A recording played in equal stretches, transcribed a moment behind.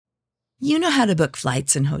You know how to book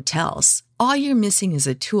flights and hotels. All you're missing is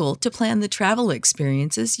a tool to plan the travel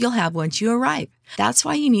experiences you'll have once you arrive. That's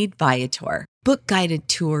why you need Viator. Book guided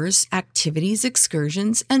tours, activities,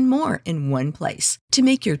 excursions, and more in one place to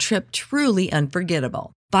make your trip truly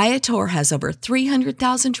unforgettable. Viator has over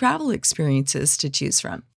 300,000 travel experiences to choose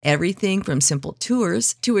from. Everything from simple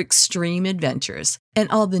tours to extreme adventures and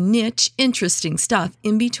all the niche, interesting stuff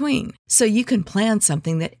in between. So you can plan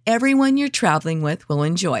something that everyone you're traveling with will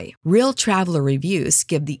enjoy. Real traveler reviews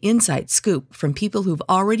give the inside scoop from people who've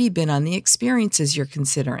already been on the experiences you're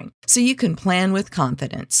considering. So you can plan with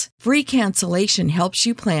confidence. Free cancellation helps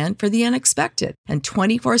you plan for the unexpected. And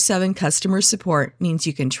 24/7 customer support means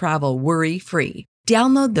you can travel worry-free.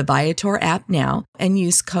 Download the Viator app now and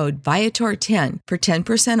use code Viator10 for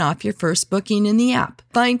 10% off your first booking in the app.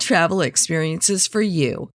 Find travel experiences for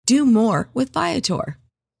you. Do more with Viator.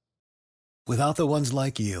 Without the ones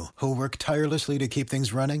like you, who work tirelessly to keep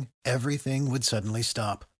things running, everything would suddenly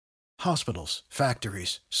stop. Hospitals,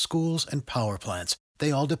 factories, schools, and power plants,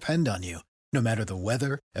 they all depend on you. No matter the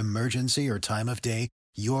weather, emergency, or time of day,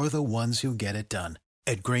 you're the ones who get it done.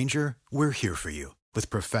 At Grainger, we're here for you with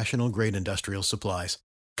professional-grade industrial supplies.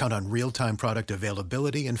 Count on real-time product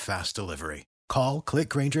availability and fast delivery. Call, click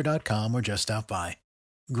Grainger.com, or just stop by.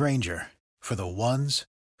 Grainger, for the ones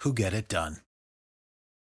who get it done.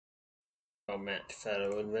 Well met,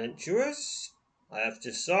 fellow adventurers. I have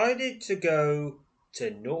decided to go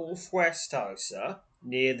to Northwest Isa,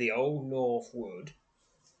 near the Old North Wood,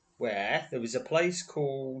 where there was a place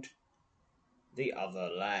called the Other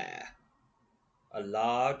Lair. A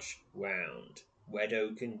large, round, red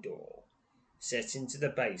oaken door, set into the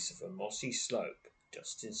base of a mossy slope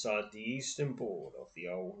just inside the eastern border of the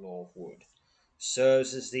Old North Wood,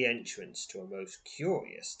 serves as the entrance to a most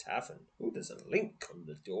curious tavern. Oh, there's a link on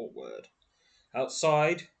the door word.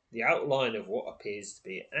 Outside, the outline of what appears to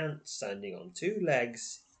be an ant standing on two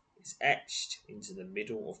legs is etched into the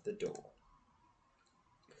middle of the door.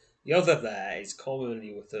 The Other Lair is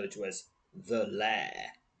commonly referred to as the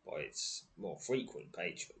Lair by its more frequent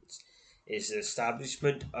patrons. It is an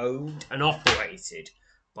establishment owned and operated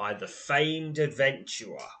by the famed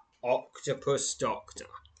adventurer Octopus Doctor,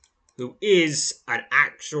 who is an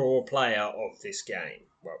actual player of this game.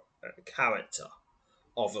 Well, a character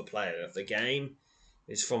of a player of the game.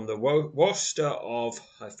 Is from the roster of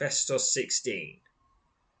Hephaestus 16.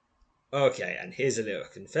 Okay, and here's a little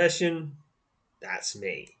confession. That's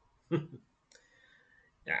me.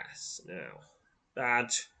 Yes, now,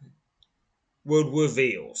 that would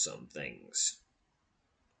reveal some things.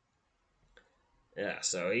 Yeah,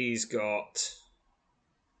 so he's got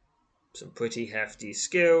some pretty hefty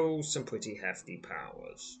skills, some pretty hefty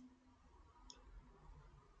powers.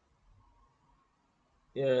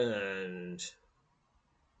 And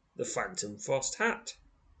the Phantom Frost hat.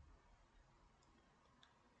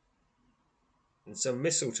 And some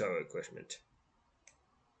mistletoe equipment.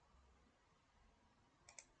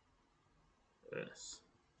 Yes.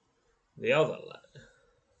 The Other Lair.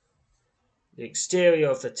 The exterior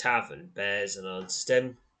of the tavern bears an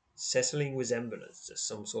unsettling resemblance to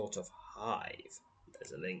some sort of hive.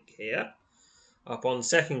 There's a link here. Upon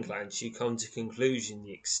second glance, you come to the conclusion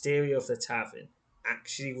the exterior of the tavern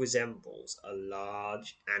actually resembles a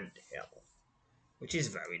large anthill, which is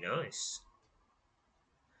very nice.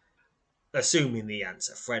 Assuming the ants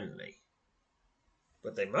are friendly.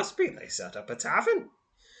 But they must be, they set up a tavern.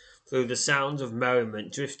 Through the sounds of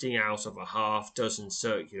merriment drifting out of a half-dozen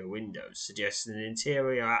circular windows suggests an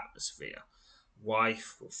interior atmosphere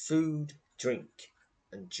rife with food, drink,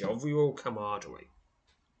 and jovial camaraderie.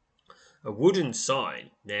 A wooden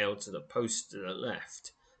sign nailed to the post to the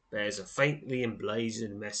left bears a faintly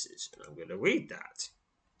emblazoned message, and I'm going to read that.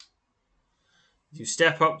 You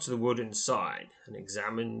step up to the wooden sign and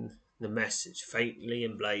examine the message faintly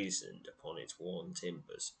emblazoned upon its worn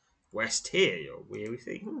timbers. Rest here, your weary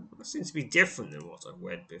thing. That seems to be different than what I've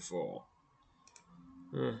read before.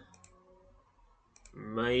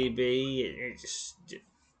 Maybe it just... I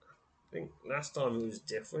think last time it was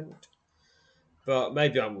different. But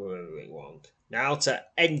maybe I'm remembering wrong. Now to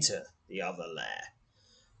enter the Other Lair.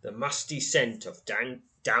 The musty scent of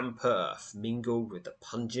damp earth mingled with the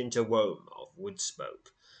pungent aroma of wood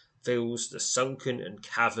smoke fills the sunken and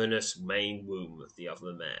cavernous main room of the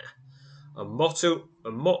Other Lair. A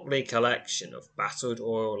motley collection of battered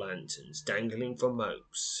oil lanterns dangling from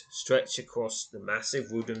ropes stretch across the massive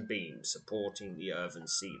wooden beams supporting the earthen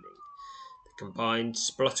ceiling. The combined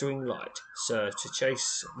spluttering light serves to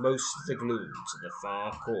chase most of the gloom to the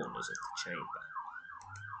far corners of the chamber.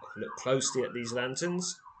 Look closely at these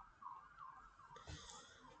lanterns.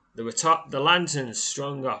 The lanterns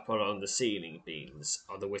strung up along the ceiling beams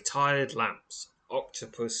are the retired lamps of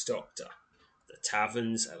Octopus Doctor, the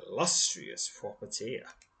tavern's illustrious proprietor,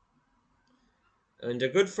 and a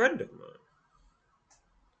good friend of mine.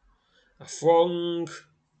 A throng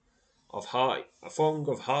of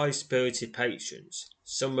high-spirited patrons,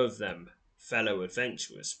 some of them fellow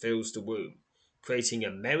adventurers, fills the room, creating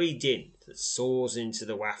a merry din that soars into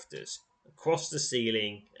the rafters, across the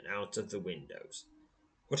ceiling, and out of the windows.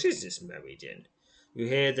 What is this merry din? You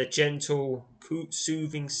hear the gentle,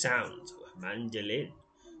 soothing sound of a mandolin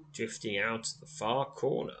drifting out of the far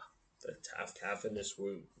corner of the cavernous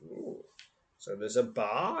room. Ooh. So there's a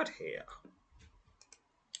bard here.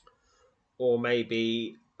 Or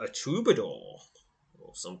maybe a troubadour,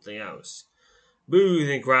 or something else,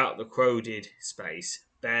 moving throughout the crowded space,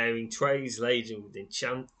 bearing trays laden with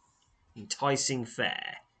enticing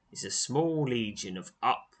fare, is a small legion of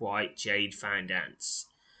upright jade-fanged ants.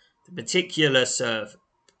 The peculiar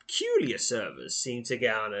servers seem to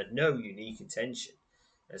garner no unique attention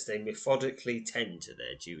as they methodically tend to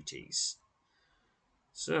their duties.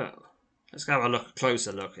 So, let's have a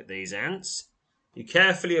closer look at these ants. You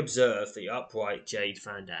carefully observe the upright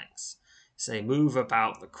jade-fanged ants as they move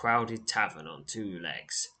about the crowded tavern on two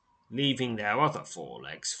legs, leaving their other four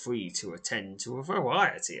legs free to attend to a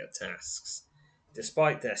variety of tasks.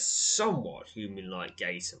 Despite their somewhat human-like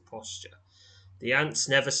gait and posture, the ants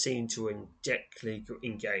never seem to directly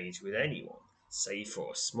engage with anyone, save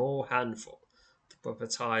for a small handful of the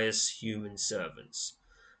proprietor's human servants,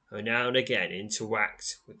 who now and again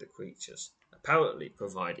interact with the creatures, apparently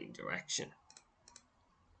providing direction.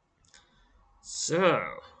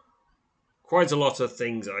 So, quite a lot of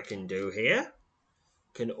things I can do here.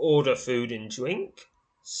 Can order food and drink,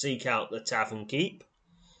 seek out the tavern keep,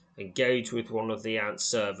 engage with one of the ant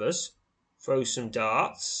servers, throw some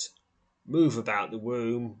darts, move about the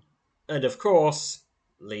room, and of course,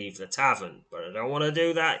 leave the tavern. But I don't want to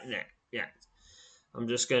do that yet. I'm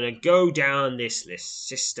just going to go down this list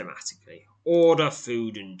systematically. Order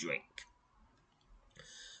food and drink.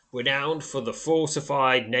 Renowned for the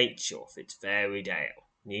fortified nature of its varied ale,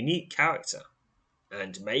 the unique character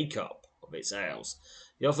and makeup of its ales,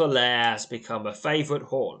 the other lair has become a favourite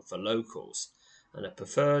haunt for locals and a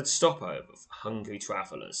preferred stopover for hungry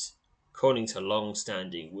travellers. According to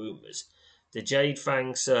long-standing rumours, the Jade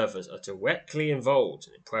Fang servers are directly involved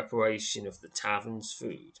in the preparation of the tavern's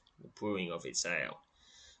food and the brewing of its ale.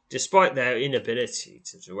 Despite their inability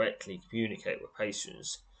to directly communicate with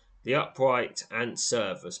patrons, the upright ant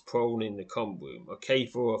servers prowling the comm room are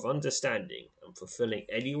capable of understanding and fulfilling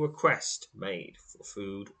any request made for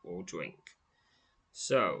food or drink.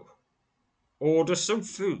 So, order some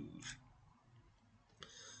food.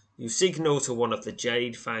 You signal to one of the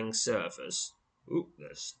Jade Fang servers.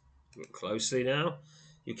 Let's look closely now.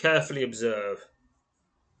 You carefully observe.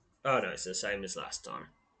 Oh no, it's the same as last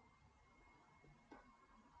time.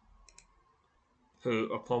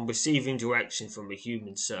 Who, upon receiving direction from a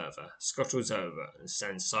human server, scuttles over and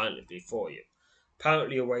stands silently before you,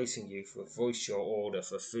 apparently awaiting you to voice your order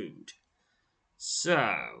for food.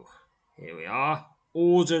 So, here we are.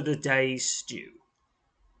 Order the day's stew.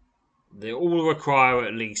 They all require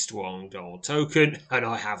at least one gold token, and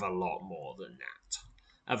I have a lot more than that.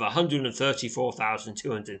 I have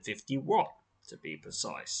 134,251 to be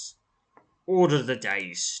precise. Order the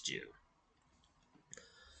day's stew.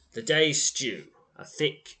 The day's stew, a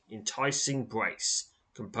thick, enticing brace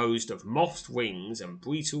composed of mossed wings and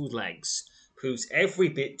beetled legs, proves every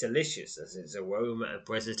bit delicious as its aroma and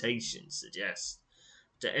presentation suggest.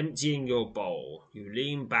 After emptying your bowl, you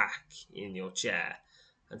lean back in your chair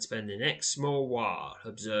and spend the next small while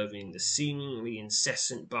observing the seemingly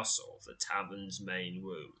incessant bustle of the tavern's main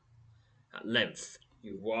room. At length,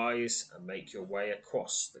 you rise and make your way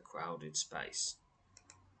across the crowded space.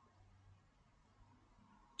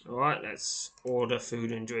 Alright, let's order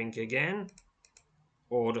food and drink again.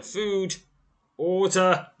 Order food.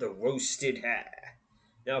 Order the roasted hare.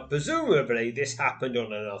 Now, presumably this happened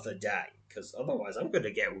on another day, because otherwise I'm going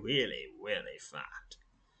to get really, really fat.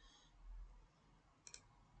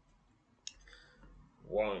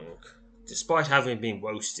 Wonk. Despite having been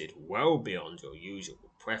roasted well beyond your usual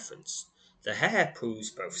preference, the hare proves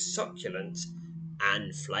both succulent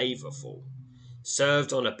and flavourful.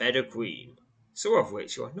 Served on a bed of cream, some of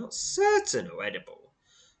which you are not certain are edible.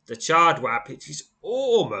 The charred rabbit is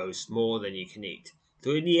almost more than you can eat,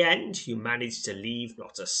 though in the end you manage to leave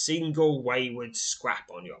not a single wayward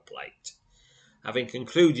scrap on your plate. Having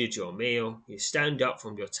concluded your meal, you stand up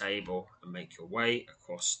from your table and make your way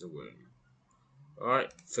across the room.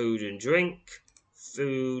 Alright, food and drink.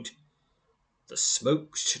 Food. The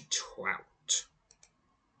smoked trout.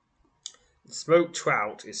 The smoked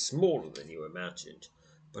trout is smaller than you imagined,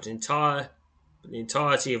 but the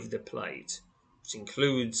entirety of the plate, which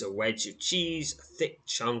includes a wedge of cheese, a thick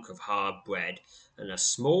chunk of hard bread, and a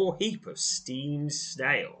small heap of steamed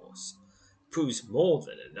snails, proves more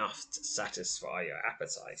than enough to satisfy your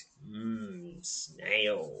appetite.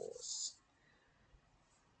 Snails.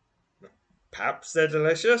 Perhaps they're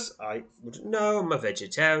delicious. I wouldn't know. I'm a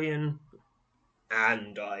vegetarian.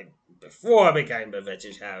 And before I became a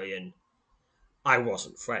vegetarian, I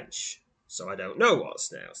wasn't French. So I don't know what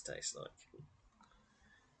snails taste like.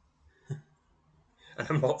 And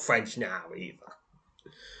I'm not French now either.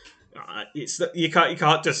 You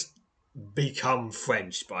can't just become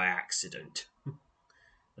French by accident.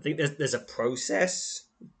 I think there's a process.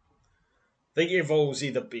 I think it involves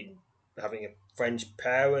either having a French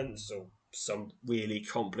parents or some really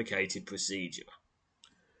complicated procedure.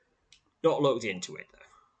 Not looked into it though.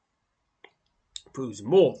 Proves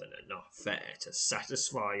more than enough fare to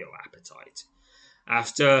satisfy your appetite.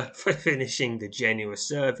 After finishing the generous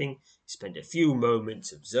serving, you spend a few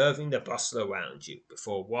moments observing the bustle around you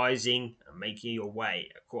before rising and making your way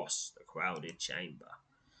across the crowded chamber.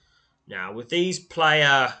 Now, with these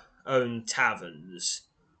player-owned taverns,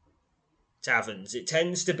 it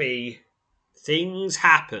tends to be things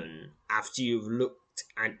happen after you've looked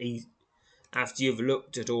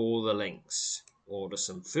at all the links. Order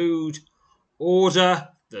some food. Order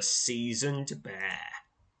the seasoned bear.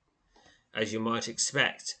 As you might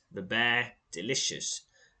expect, the bear, delicious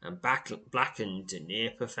and blackened to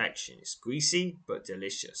near perfection, is greasy but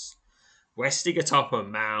delicious. Resting atop a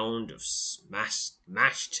mound of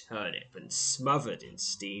mashed turnip and smothered in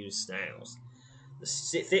steamed snails, the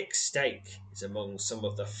thick steak is among some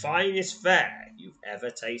of the finest fare you've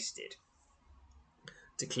ever tasted.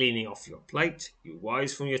 After cleaning off your plate, you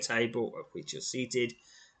rise from your table at which you're seated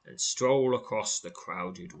and stroll across the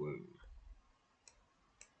crowded room.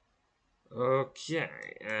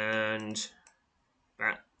 Okay, and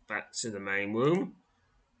back to the main room.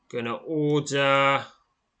 Gonna order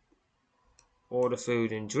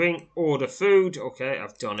food and drink. Order food. Okay,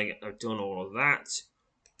 I've done all of that.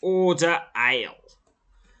 Order ale.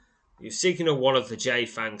 You signal one of the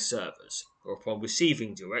J-Fang servers, who upon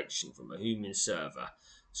receiving direction from a human server,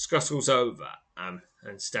 scuttles over and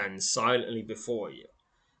stands silently before you,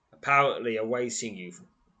 apparently awaiting you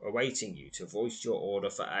to voice your order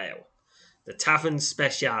for ale. The tavern's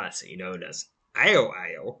speciality, known as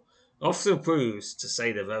ale, often proves, to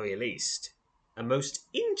say the very least, a most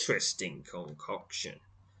interesting concoction.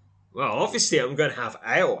 Well, obviously I'm going to have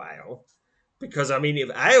ale, because, if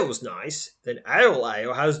ale's nice, then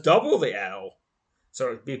ale has double the ale,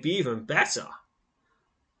 so it'd be even better.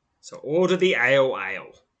 So order the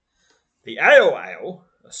ale. The ale,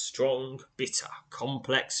 a strong, bitter,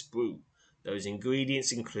 complex brew. Those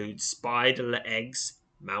ingredients include spider eggs,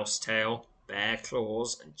 mouse tail, bear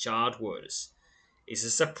claws, and charred woods. Is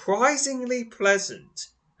a surprisingly pleasant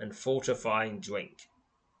and fortifying drink.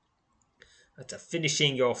 After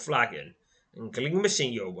finishing your flagon and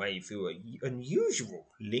glimmerting your way through an unusual,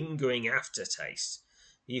 lingering aftertaste,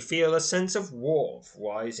 you feel a sense of warmth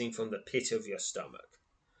rising from the pit of your stomach.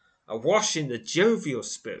 Awash in the jovial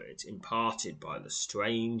spirit imparted by the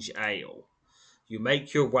strange ale, you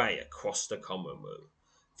make your way across the common room,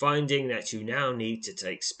 finding that you now need to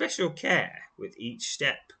take special care with each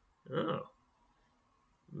step. Oh,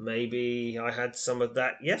 maybe I had some of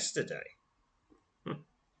that yesterday.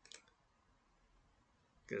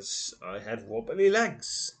 Because I had wobbly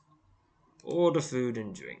legs. Order food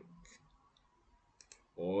and drink.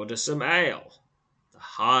 Order some ale. The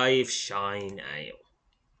Hive Shine Ale.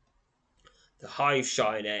 The Hive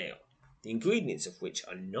Shine Ale, the ingredients of which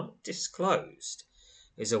are not disclosed,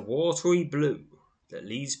 is a watery blue that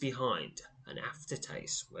leaves behind an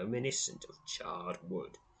aftertaste reminiscent of charred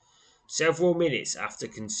wood. Several minutes after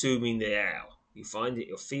consuming the ale, you find that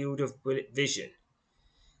your field of vision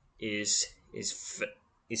is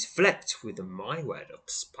flecked with a myriad of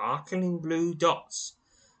sparkling blue dots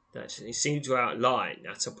that seem to outline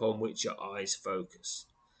that upon which your eyes focus.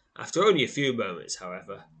 After only a few moments,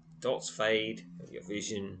 however, dots fade and your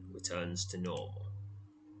vision returns to normal.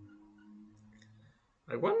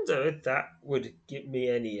 I wonder if that would give me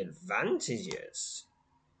any advantages.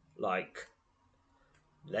 Like,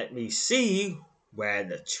 let me see where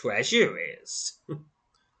the treasure is.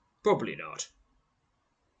 Probably not.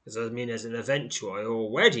 Because as an adventurer, I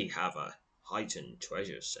already have a heightened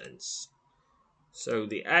treasure sense. So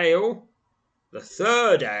the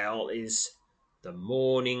third ale is the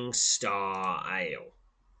Morning Star Ale.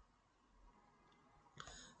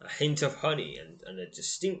 A hint of honey and a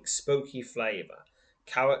distinct smoky flavour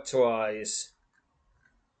characterise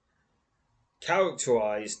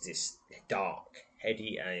characterised this dark,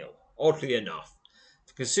 heady ale. Oddly enough,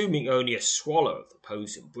 for consuming only a swallow of the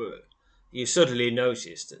potent brew, you suddenly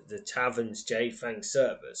noticed that the tavern's Jade Fang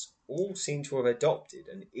servers all seem to have adopted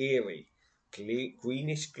an eerie,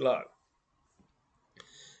 greenish glow.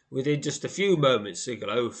 Within just a few moments, the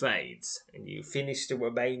glow fades, and you finish the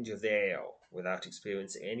remainder of the ale without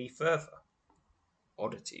experiencing any further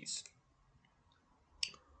oddities.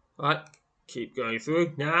 Right, keep going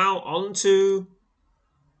through. Now on to...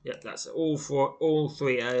 Yep, that's all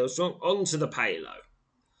three ales. On to the palo.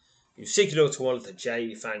 You signal to one of the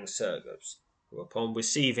Jade Fang servers, who upon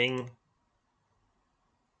receiving...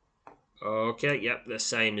 Okay, yep, the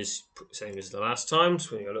same as the last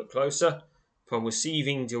times when you look closer. Upon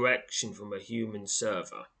receiving direction from a human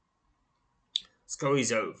server,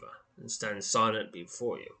 scurries over and stands silent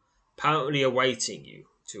before you, apparently awaiting you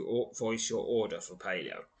to voice your order for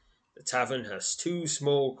paleo. The tavern has two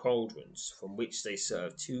small cauldrons from which they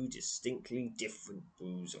serve two distinctly different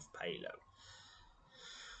brews of paleo.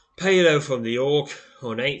 Paleo from the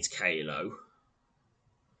ornate Kalo.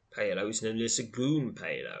 Paleo is known as a goon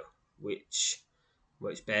paleo, which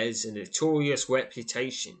bears a notorious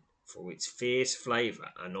reputation for its fierce flavour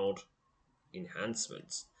and odd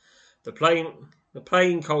enhancements. The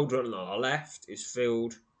plain cauldron on our left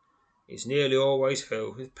is nearly always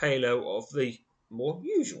filled with palo of the more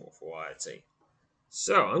usual variety.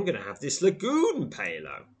 So I'm going to have this lagoon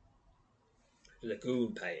palo.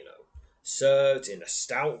 Lagoon palo, served in a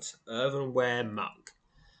stout earthenware mug.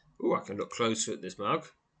 Oh, I can look closer at this mug.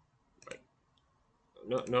 Wait.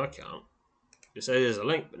 No, I can't. It says there's a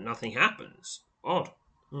link, but nothing happens. Odd.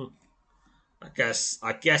 I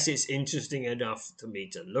guess it's interesting enough to me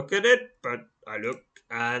to look at it, but I look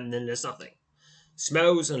and then there's nothing.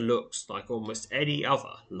 Smells and looks like almost any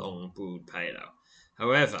other long brewed palo.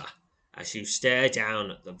 However, as you stare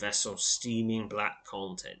down at the vessel's steaming black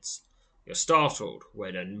contents, you're startled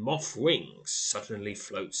when a moth wing suddenly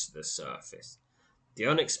floats to the surface. The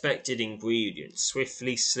unexpected ingredient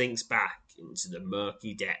swiftly slinks back into the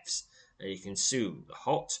murky depths, and you consume the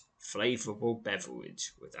hot, flavourable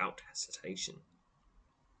beverage without hesitation.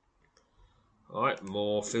 Alright,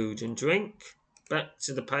 more food and drink. Back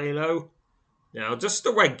to the palo. Now just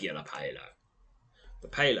the regular palo. The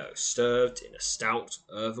palo served in a stout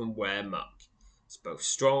earthenware mug. It's both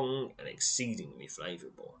strong and exceedingly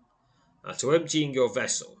flavourable. After emptying your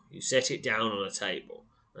vessel, you set it down on a table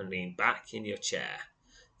and lean back in your chair,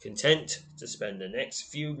 content to spend the next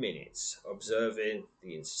few minutes observing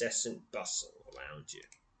the incessant bustle around you.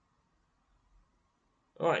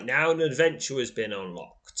 Alright, now an adventure has been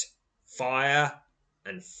unlocked. Fire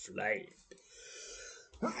and flame.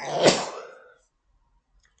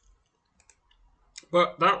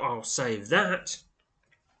 But I'll save that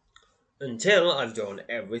until I've done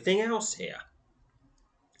everything else here.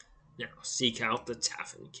 Now, seek out the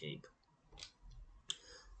tavern keep.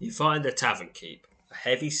 You find the tavern keep, a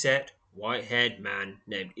heavy-set, white-haired man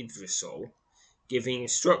named Idrisol, giving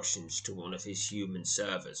instructions to one of his human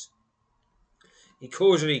servers. He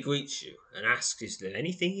cordially greets you and asks, is there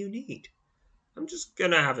anything you need? I'm just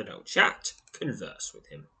going to have an old chat, converse with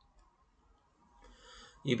him.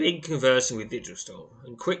 You begin conversing with Idrisol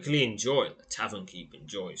and quickly enjoy the tavern keep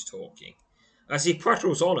enjoys talking. As he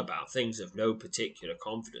prattles on about things of no particular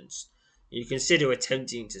confidence, you consider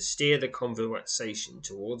attempting to steer the conversation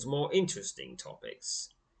towards more interesting topics.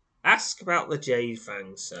 Ask about the Jade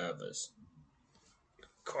Fang servers.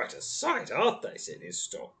 Quite a sight, aren't they? Said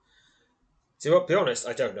Idrisol. To be honest,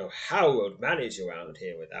 I don't know how we'd manage around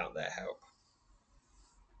here without their help.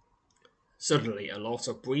 Suddenly, a lot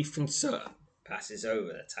of brief concern passes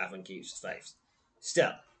over the tavern keep's face.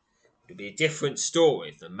 Still, it would be a different story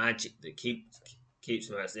if the magic that keeps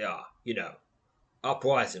them as they are,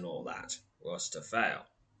 upright and all that, was to fail.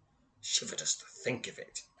 Shiver just to think of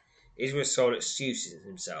it. Idrisol excuses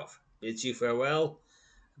himself, bids you farewell,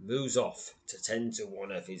 and moves off to tend to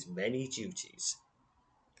one of his many duties.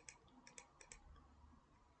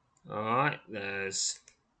 Alright, there's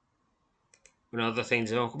another thing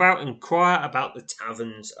to talk about. Inquire about the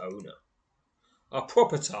tavern's owner. Our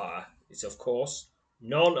proprietor is, of course,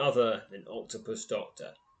 none other than Octopus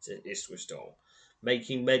Doctor, said Idrisol,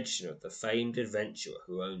 making mention of the famed adventurer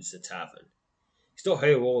who owns the tavern. He's not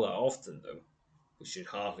here all that often, though, which should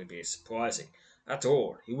hardly be surprising. After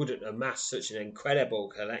all, he wouldn't amass such an incredible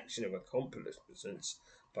collection of accomplishments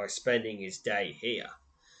by spending his day here.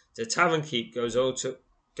 The tavern keep goes on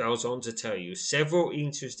to tell you several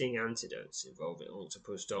interesting anecdotes involving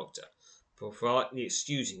Octopus Doctor, politely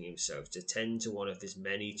excusing himself to tend to one of his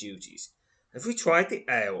many duties. Have we tried the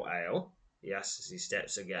ale? He asks as he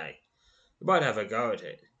steps away. You might have a go at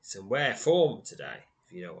it. It's in rare form today,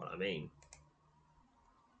 if you know what I mean.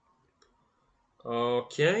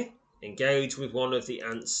 Okay, engage with one of the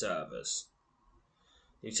ant servers.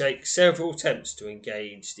 You take several attempts to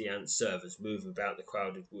engage the ant servers moving about the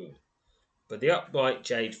crowded room, but the upright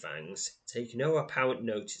jade fangs take no apparent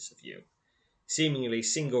notice of you. Seemingly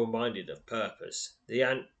single-minded of purpose, the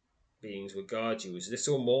ant beings regard you as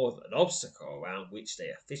little more than an obstacle around which they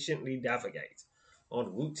efficiently navigate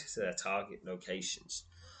en route to their target locations.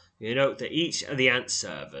 You note that each of the ant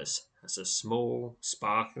servers has a small,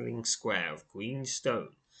 sparkling square of green stone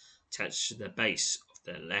attached to the base of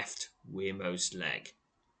their left rearmost leg.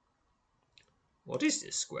 What is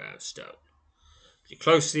this square of stone? You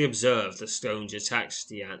closely observe the stones attached to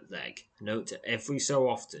the ant leg and note that every so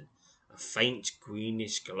often a faint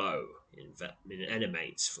greenish glow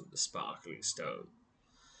emanates from the sparkling stone.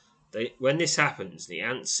 When this happens, the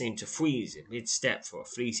ants seem to freeze in mid-step for a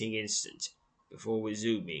fleeting instant before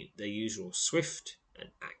resuming their usual swift and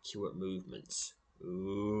accurate movements.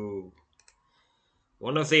 Ooh.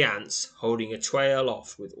 One of the ants, holding a tray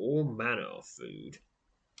aloft with all manner of food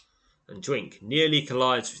and drink, nearly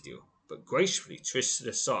collides with you, but gracefully twisted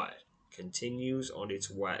aside, continues on its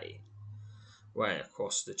way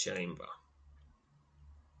across the chamber.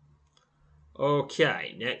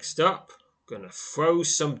 Okay, next up, gonna throw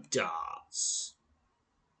some darts.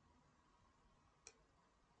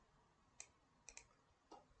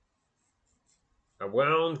 A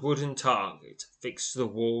round wooden target fixed to the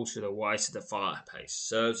wall to the right of the fireplace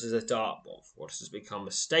serves as a dartboard for what has become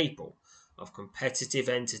a staple of competitive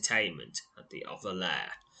entertainment at the other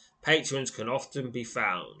lair. Patrons can often be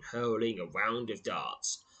found hurling a round of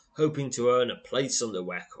darts, hoping to earn a place on the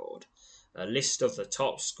record. A list of the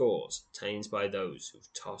top scores obtained by those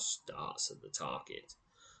who've tossed darts at the target.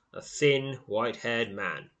 A thin, white-haired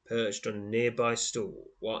man, perched on a nearby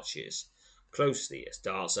stool, watches closely as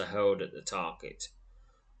darts are hurled at the target,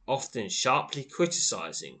 often sharply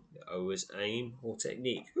criticizing the owner's aim or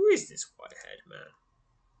technique. Who is this white-haired man?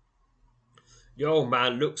 The old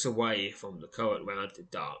man looks away from the current round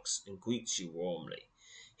of darts and greets you warmly.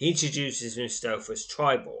 He introduces himself as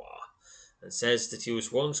Triboar and says that he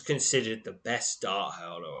was once considered the best dart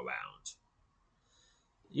hurler around.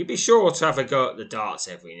 You be sure to have a go at the darts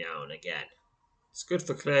every now and again. It's good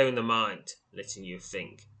for clearing the mind, letting you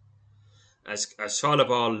think. As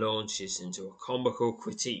Triboar launches into a comical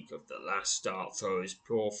critique of the last dart thrower's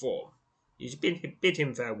poor form, you bid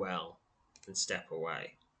him farewell and step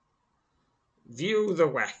away. View the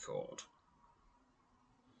record.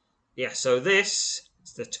 Yeah, so this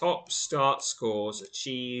is the top start scores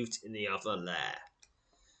achieved in the other lair.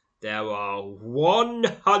 There are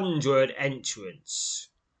 100 entrants,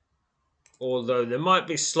 although there might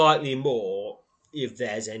be slightly more if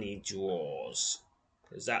there's any draws,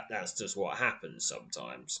 because that's just what happens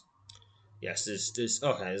sometimes. Yes, there's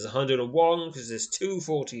 101 because there's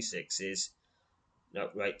 246s. No,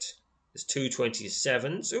 right. There's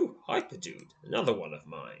 227s. Ooh, Hyperdude, another one of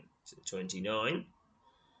mine. So 29,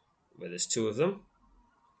 where there's two of them.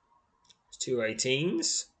 There's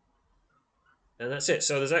 218s. And that's it.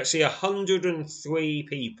 So there's actually 103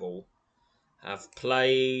 people have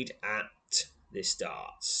played at this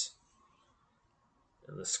darts.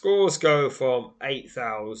 And the scores go from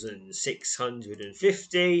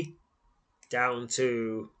 8,650 down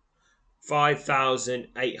to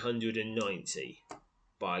 5,890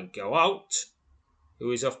 by Go Out,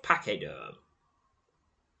 who is of Pachyderm.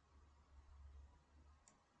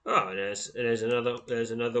 Oh, and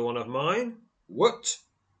there's another one of mine. What?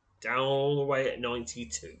 Down all the way at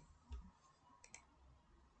 92.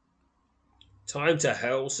 Time to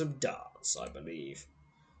hurl some darts, I believe.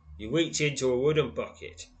 You reach into a wooden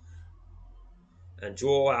bucket and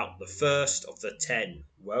draw out the first of the 10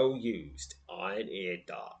 well-used iron-eared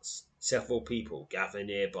darts. Several people gather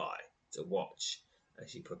nearby to watch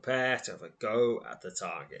as you prepare to have a go at the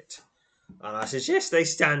target. And I suggest they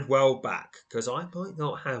stand well back, because I might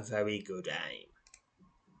not have very good aim.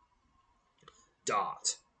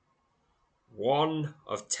 Dart. 1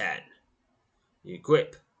 of 10. You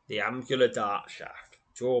grip the angular dart shaft,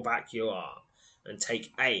 draw back your arm, and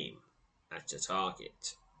take aim at your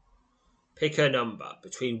target. Pick a number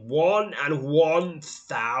between 1 and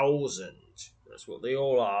 1,000. That's what they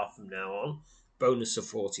all are from now on. Bonus of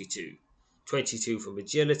 42. 22 from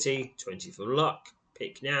agility, 20 from luck.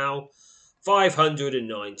 Pick now.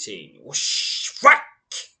 519. Whoosh! Whack!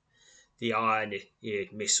 The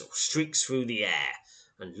iron-eared missile streaks through the air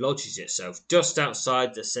and lodges itself just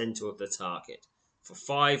outside the centre of the target for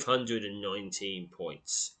 519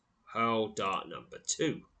 points. Hurl dart number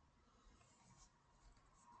 2.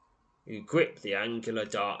 You grip the angular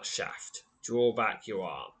dart shaft, Draw back your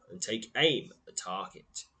arm and take aim at the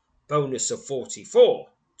target. Bonus of 44.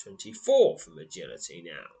 24 from agility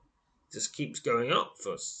now. Just keeps going up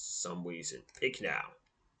for some reason. Pick now.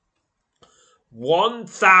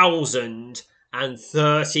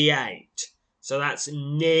 1,038. So that's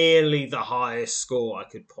nearly the highest score I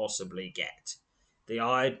could possibly get. The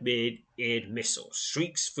Iron-eared missile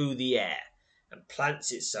streaks through the air and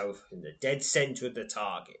plants itself in the dead center of the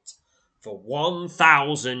target for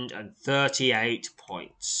 1,038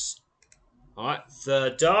 points. Alright,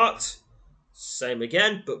 third dart. Same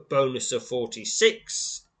again, but bonus of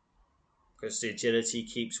 46. Because the agility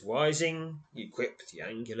keeps rising, you equip the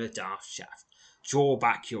angular dart shaft. Draw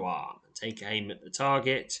back your arm and take aim at the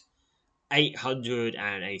target.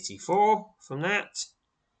 884 from that.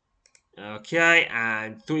 Okay,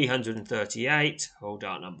 and 338. Hold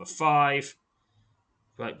dart number 5.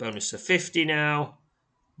 Right, bonus of 50 now.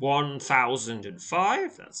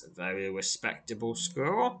 1,005. That's a very respectable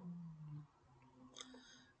score.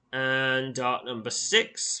 And dart number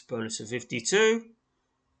 6. Bonus of 52.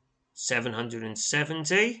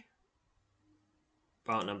 770.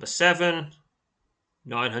 Dart number 7.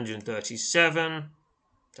 937.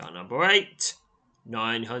 Dart number 8.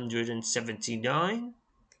 979.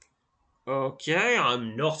 Okay,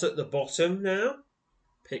 I'm not at the bottom now.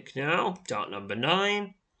 Pick now. Dart number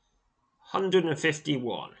 9.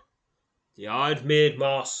 151. The Iron-eared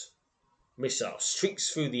missile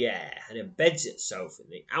streaks through the air and embeds itself in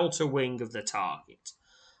the outer wing of the target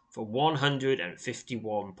for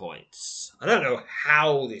 151 points. I don't know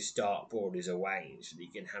how this dartboard is arranged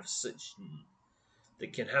that can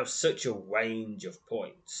have such a range of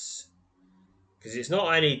points. Because it's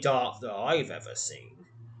not any dart that I've ever seen.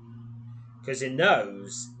 Because in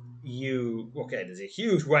those, there's a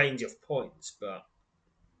huge range of points, but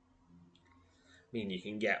you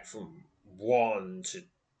can get from 1 to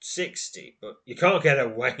 60, but you can't get a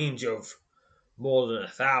range of more than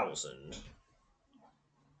 1,000.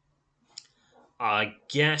 I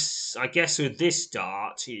guess with this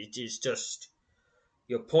dart, it is just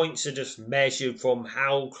your points are just measured from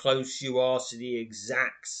how close you are to the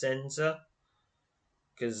exact center.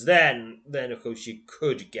 Because then of course you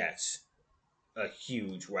could get a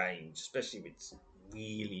huge range, especially if it's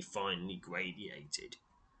really finely gradiated.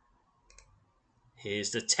 Here's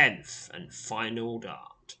the 10th and final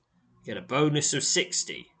dart. Get a bonus of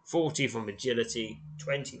 60, 40 from agility,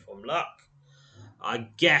 20 from luck. I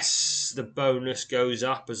guess the bonus goes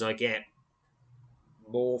up as I get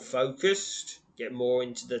more focused, get more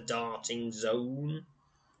into the darting zone.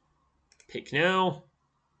 Pick now.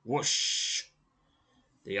 Whoosh.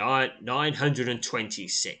 The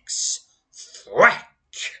 926. Thwack!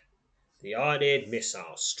 The Iron-eared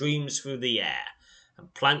missile streams through the air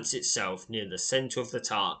and plants itself near the center of the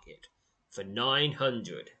target for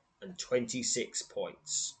 926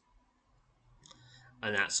 points.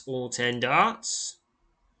 And that's all 10 darts.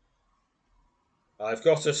 I've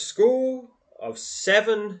got a score of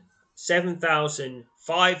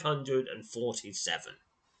 7,547.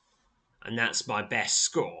 And that's my best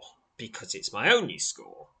score, because it's my only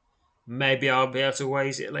score. Maybe I'll be able to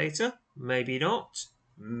raise it later. Maybe not.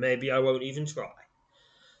 Maybe I won't even try.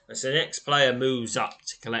 As the next player moves up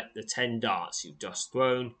to collect the 10 darts you've just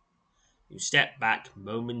thrown, you step back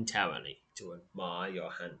momentarily to admire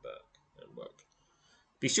your handwork.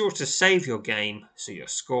 Be sure to save your game so your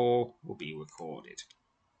score will be recorded.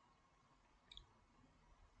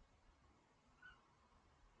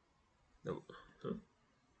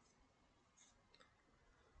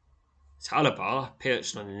 Talabar,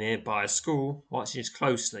 perched on a nearby school, watches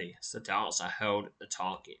closely as the darts are hurled at the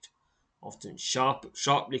target, often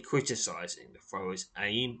sharply criticising the thrower's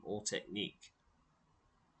aim or technique.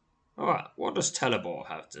 Alright, what does Talabar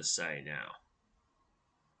have to say now?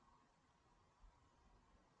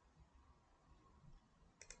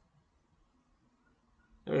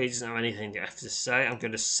 Oh, he doesn't have anything to have to say. I'm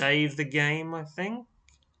going to save the game, I think.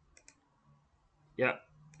 Yep.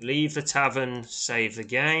 Leave the tavern, save the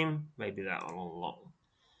game. Maybe that'll unlock.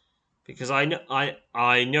 Because I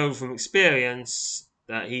know from experience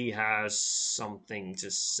that he has something to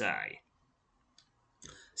say.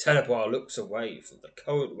 Telebar looks away from the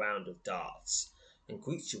current round of darts and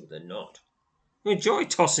greets you with a nod. We enjoy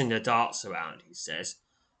tossing the darts around, he says.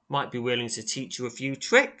 Might be willing to teach you a few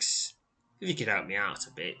tricks, if you could help me out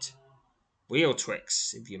a bit. Real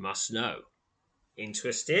tricks, if you must know.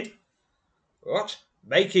 Interested? What?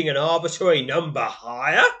 Making an arbitrary number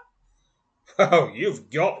higher? Well, you've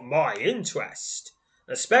got my interest,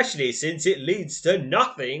 especially since it leads to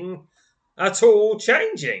nothing at all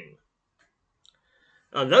changing.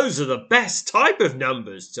 And those are the best type of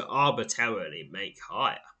numbers to arbitrarily make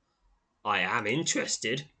higher. I am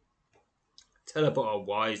interested. Telebar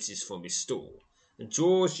rises from his stool and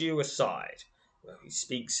draws you aside, where he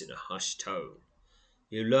speaks in a hushed tone.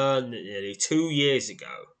 You learn that nearly 2 years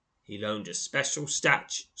ago he loaned a special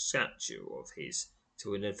statue of his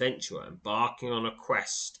to an adventurer embarking on a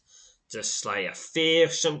quest to slay a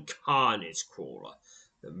fearsome carnage crawler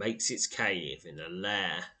that makes its cave in a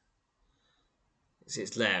lair. It's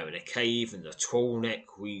its lair in a cave in the Trollneck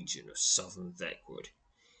region of southern Deckwood.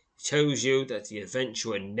 He tells you that the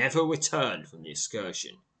adventurer never returned from the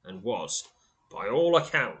excursion and was, by all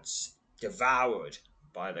accounts, devoured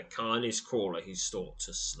by the carnage crawler he sought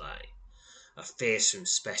to slay, a fearsome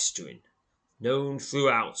spestrian known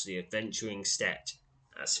throughout the adventuring steppe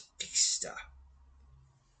as Feaster.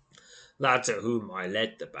 Lad to whom I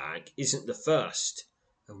led the bag isn't the first,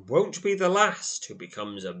 and won't be the last who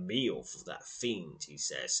becomes a meal for that fiend, he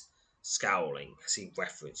says, scowling as he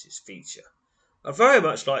references Feature. I'd very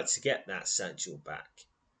much like to get that satchel back,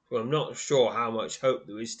 but I'm not sure how much hope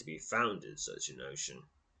there is to be found in such a notion.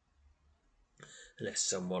 Unless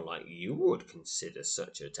someone like you would consider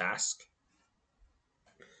such a task.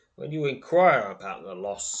 When you inquire about the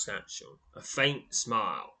lost satchel, a faint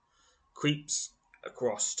smile creeps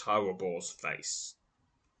across Tyrabor's face.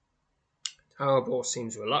 Tyrabor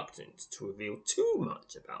seems reluctant to reveal too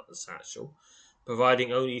much about the satchel,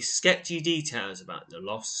 providing only sketchy details about the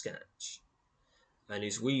lost sketch and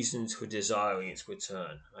his reasons for desiring its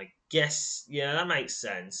return. I guess, yeah, that makes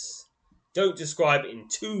sense. Don't describe it in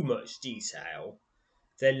too much detail,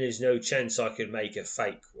 then there's no chance I could make a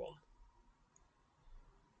fake one.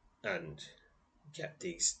 And get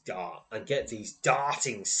these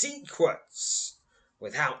darting secrets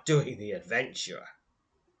without doing the adventure.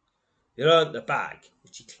 You learnt the bag,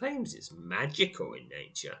 which he claims is magical in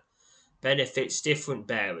nature, benefits different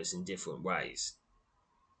bearers in different ways.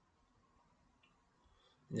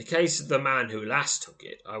 In the case of the man who last took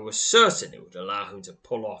it, I was certain it would allow him to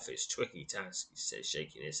pull off his tricky task, he says,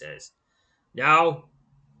 shaking his head. Now,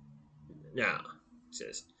 he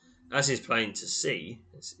says, as is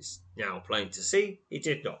now plain to see, he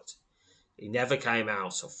did not. He never came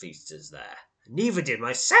out of Feaster's lair, and neither did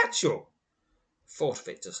my satchel. Thought of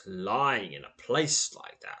it just lying in a place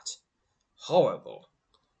like that. Horrible.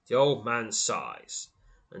 The old man sighs,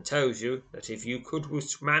 and tells you that if you could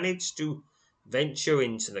manage to venture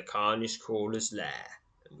into the carnage crawler's lair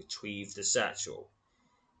and retrieve the satchel,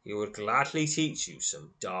 he would gladly teach you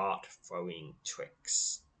some dart-throwing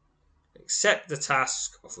tricks. Accept the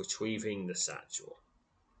task of retrieving the satchel.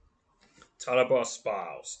 Talabar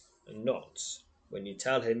smiles and nods when you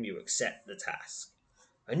tell him you accept the task.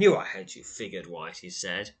 I knew I had you figured, White, he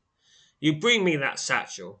said. You bring me that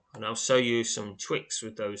satchel, and I'll show you some tricks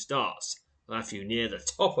with those darts. I'll have you near the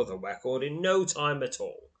top of the record in no time at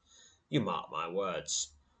all. You mark my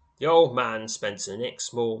words. The old man spent the next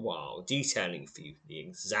small while detailing for you the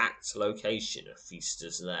exact location of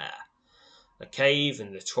Feaster's lair, a cave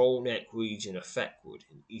in the Trollneck region of Feckwood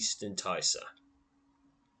in eastern Tysa.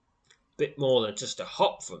 Bit more than just a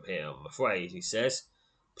hop from here, I'm afraid, he says,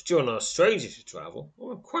 but you're not a stranger to travel,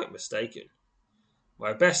 or I'm quite mistaken.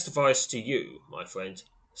 My best advice to you, my friend,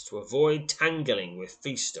 is to avoid tangling with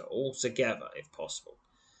Feaster altogether if possible.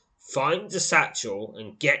 Find the satchel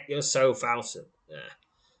and get yourself out of there.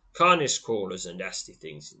 Carnage crawlers are nasty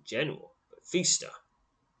things in general, but Feaster,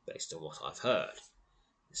 based on what I've heard,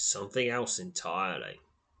 is something else entirely.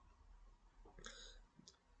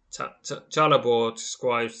 Chalabor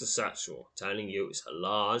describes the satchel, telling you it's a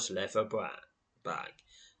large leather bag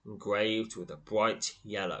engraved with a bright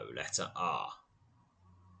yellow letter R.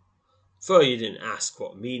 Though you didn't ask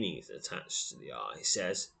what meaning is attached to the R, he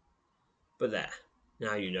says. But there,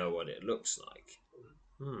 now you know what it looks like.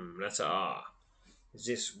 Letter R. Is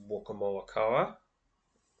this Wakamawakara?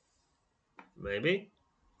 Maybe.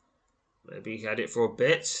 Maybe he had it for a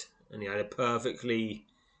bit, and he had a perfectly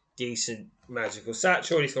decent magical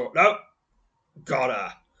satchel, and he thought, no,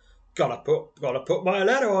 gotta put my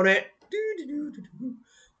letter on it.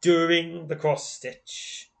 Doing the cross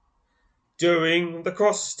stitch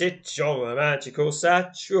on a magical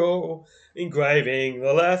satchel, engraving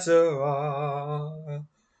the letter R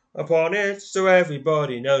upon it so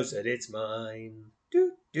everybody knows that it's mine.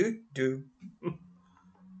 Do.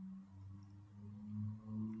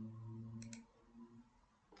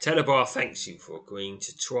 Telebar thanks you for agreeing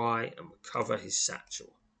to try and recover his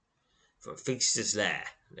satchel from Feaster's lair,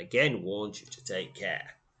 and again warns you to take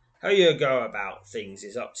care. How you go about things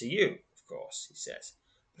is up to you, of course, he says.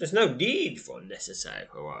 But there's no need for unnecessary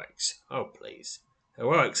heroics. Oh, please.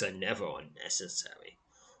 Heroics are never unnecessary.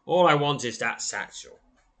 All I want is that satchel.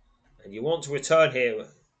 And you want to return here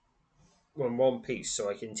one piece so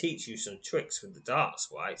I can teach you some tricks with the darts,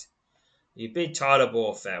 White. You bid Tyler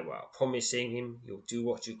farewell, promising him you'll do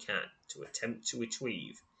what you can to attempt to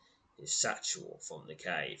retrieve his satchel from the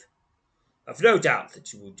cave. I've no doubt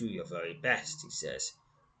that you will do your very best, he says,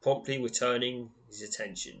 promptly returning his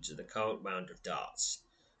attention to the current round of darts,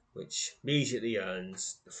 which immediately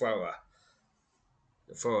earns the thrower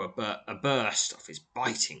a burst of his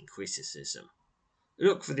biting criticism.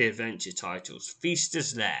 Look for the adventure titles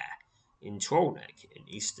Feaster's Lair in Trollneck in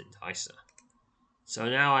Eastern Tysa. So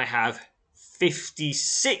now I have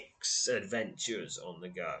 56 adventures on the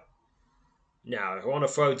go. Now, if I want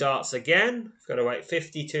to throw darts again, I've got to wait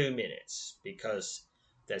 52 minutes because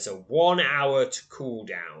there's a 1 hour to cool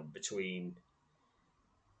down between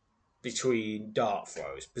dart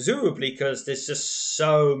throws. Presumably because there's just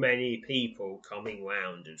so many people coming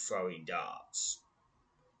round and throwing darts.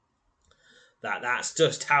 That's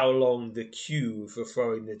just how long the queue for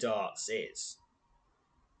throwing the darts is.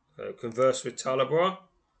 Converse with Tulliborough.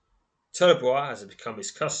 Tulliborough, as it become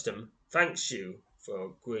his custom, thanks you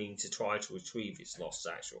for agreeing to try to retrieve his lost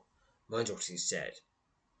satchel. Mind what he said.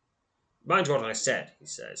 Mind what I said, he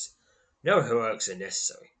says. No heroics are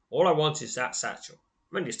necessary. All I want is that satchel.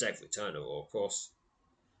 When you stay for eternal, of course.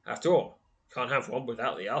 After all, can't have one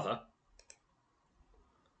without the other.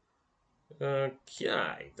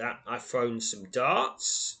 Okay, I've thrown some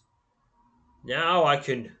darts. Now I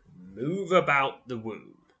can move about the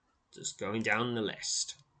room. Just going down the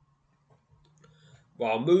list.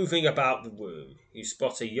 While moving about the room, you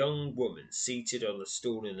spot a young woman seated on the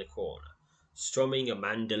stool in the corner, strumming a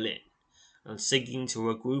mandolin and singing to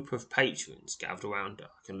a group of patrons gathered around her.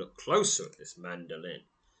 I can look closer at this mandolin.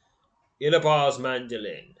 Ilabar's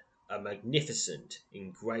mandolin, a magnificent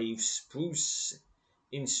engraved spruce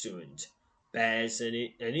instrument, bears an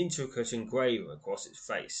intricate engraving across its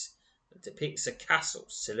face that depicts a castle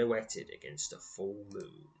silhouetted against a full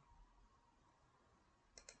moon.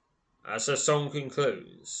 As the song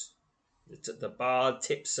concludes, the bard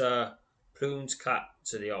tips a plumed cap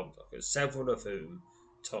to the onlookers, several of whom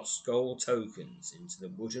toss gold tokens into the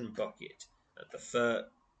wooden bucket at the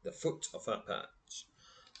foot of her perch.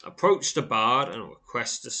 Approach the bard and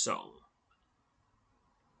request a song.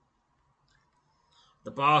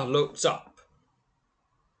 The bard looks up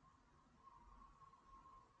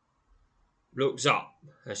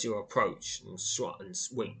as you approach and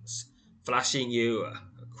winks, flashing you a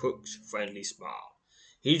crooked, friendly smile.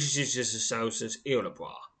 He introduces himself as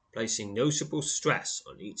Ilabar, placing notable stress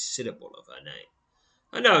on each syllable of her name.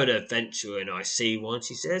 I know an adventurer and I see one,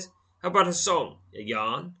 she says. How about a song? A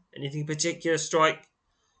yarn? Anything particular strike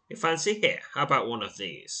your fancy? Here, how about one of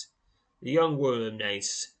these? The young woman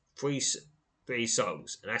names three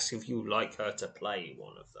songs and asks if you'd like her to play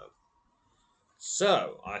one of them.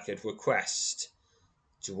 So, I could request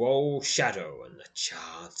Droll Shadow and the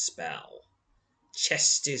Charred Spell,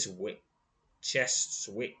 Chest's Witch,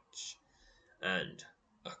 and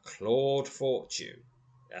A Clawed Fortune.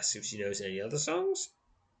 Ask if she knows any other songs.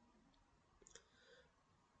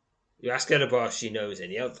 You ask Edibar if she knows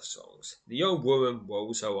any other songs. The young woman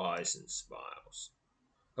rolls her eyes and smiles.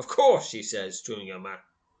 Of course, she says, strumming a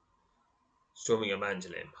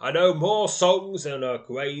mandolin. I know more songs than are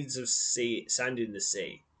grains of sand in the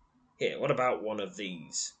sea. Here, what about one of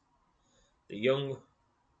these? The young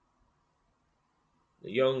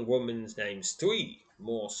woman's names 3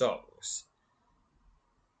 more songs.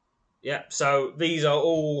 Yep, so these are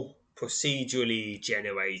all procedurally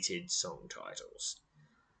generated song titles.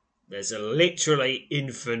 There's a literally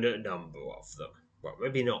infinite number of them. Well,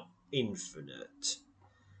 maybe not infinite.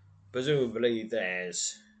 Presumably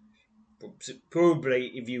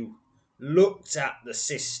if you looked at the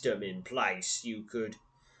system in place, you could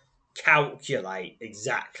calculate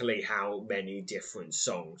exactly how many different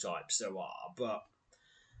song types there are, but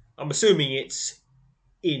I'm assuming it's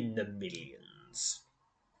in the millions.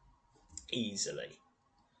 Easily.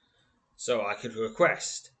 So I could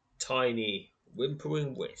request Tiny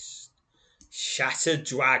Whimpering Whist, Shattered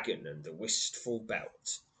Dragon and the Wistful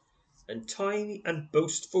Belt, and Tiny and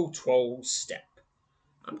Boastful Troll's Step.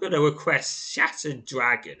 I'm going to request Shattered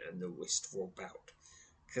Dragon and the Wistful Belt,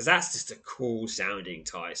 because that's just a cool sounding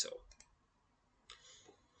title.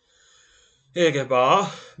 Ilabar,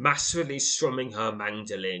 masterfully strumming her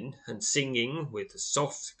mandolin and singing with a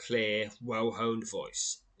soft, clear, well-honed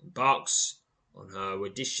voice, embarks on her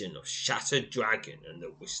rendition of Shattered Dragon and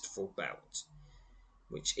the Wistful Belt,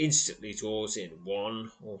 which instantly draws in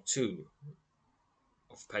 1 or 2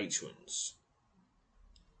 of patrons.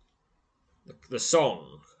 The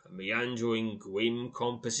song, a meandering, grim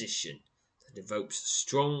composition that evokes a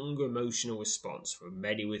strong emotional response from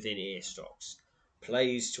many within earshot,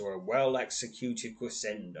 plays to a well-executed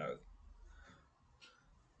crescendo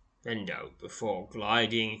before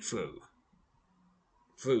gliding through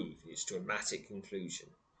its dramatic conclusion.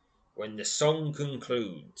 When the song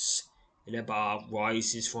concludes, Inabar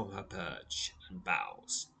rises from her perch and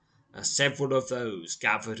bows, as several of those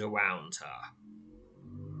gathered around her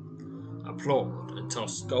applaud and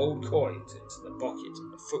toss gold coins into the bucket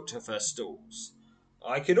at the foot of her stalls.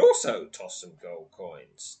 I could also toss some gold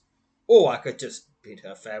coins, or I could just bid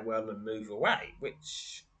her farewell and move away,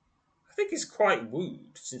 which I think is quite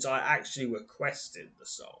rude since I actually requested the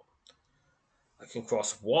song. I can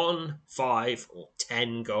cross 1, 5, or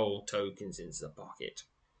 10 gold tokens into the bucket.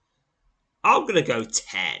 I'm going to go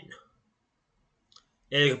 10.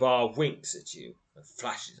 Ilgabar winks at you and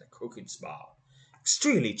flashes a crooked smile.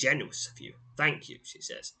 Extremely generous of you. Thank you, she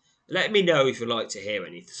says. Let me know if you'd like to hear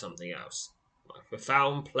something else. My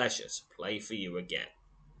profound pleasure to play for you again.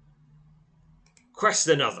 Request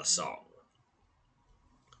another song.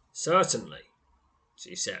 Certainly,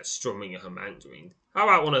 she says, strumming her mandarin. How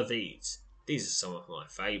about one of these? These are some of my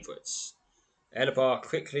favourites. Elebar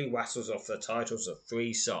quickly rattles off the titles of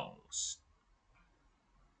 3 songs.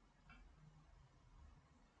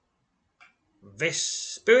 This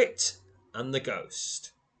Spirit and the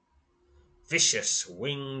Ghost. Vicious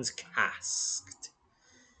Winged Casque.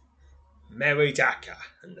 Meridaka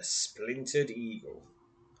and the Splintered Eagle.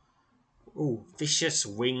 Ooh, Vicious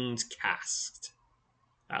Winged Casque.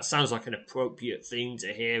 That sounds like an appropriate theme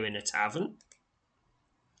to hear in a tavern.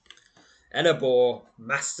 Elabor,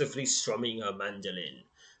 masterfully strumming her mandolin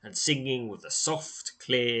and singing with a soft,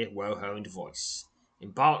 clear, well-honed voice,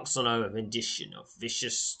 embarks on a rendition of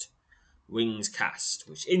Vicious Winged Casque,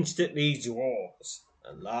 which instantly draws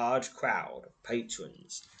a large crowd of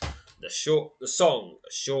patrons. The song,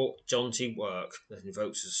 a short, jaunty work that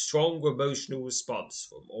invokes a strong emotional response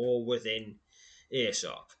from all within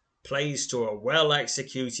earshot, plays to a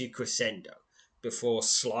well-executed crescendo before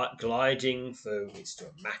gliding through its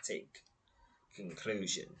dramatic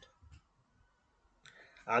conclusion.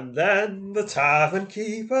 And then the tavern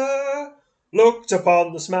keeper looked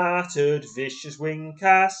upon the smattered Vicious Winged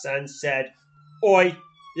Casque and said, Oi,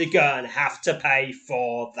 you're going to have to pay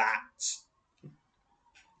for that.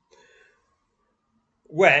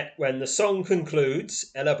 When the song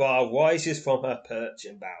concludes, Elebar rises from her perch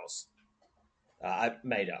and bows. I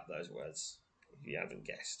made up those words, if you haven't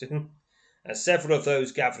guessed. And several of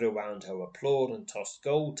those gathered around her applaud and tossed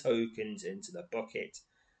gold tokens into the bucket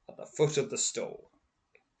at the foot of the stall.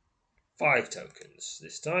 5 tokens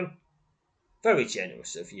this time. Very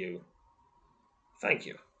generous of you. Thank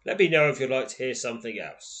you. Let me know if you'd like to hear something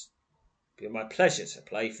else. It'll be my pleasure to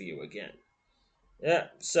play for you again. Yeah,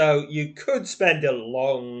 so you could spend a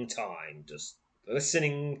long time just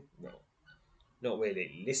listening. Well, not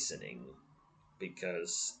really listening,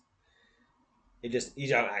 because you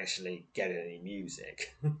don't actually get any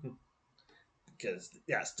music. Because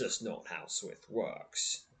that's just not how Swift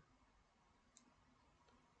works.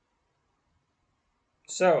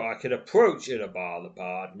 So I could approach Inabar the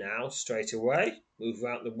Bard now straight away. Move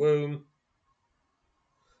around the room.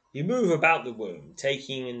 You move about the room,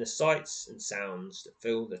 taking in the sights and sounds that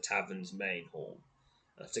fill the tavern's main hall.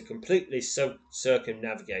 After completely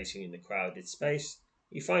circumnavigating in the crowded space,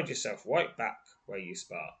 you find yourself right back where you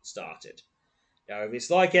started. Now, if it's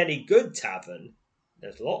like any good tavern,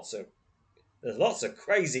 there's lots of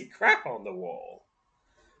crazy crap on the wall,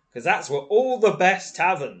 because that's where all the best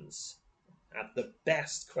taverns have the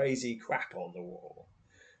best crazy crap on the wall.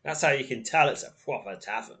 That's how you can tell it's a proper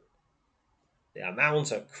tavern. The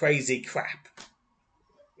amount of crazy crap.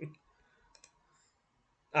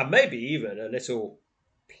 And maybe even a little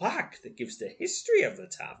plaque that gives the history of the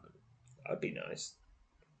tavern. That'd be nice.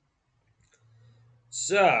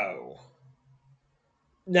 So,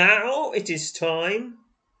 now it is time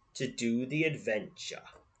to do the adventure.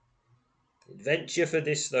 Adventure for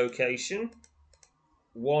this location,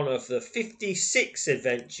 one of the 56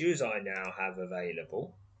 adventures I now have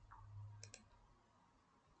available,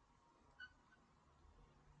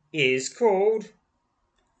 is called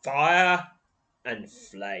Fire and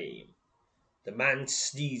Flame. The man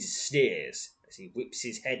sneers as he whips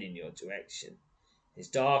his head in your direction, his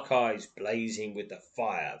dark eyes blazing with the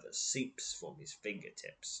fire that seeps from his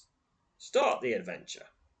fingertips. Start the adventure.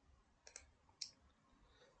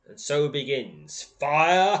 And so begins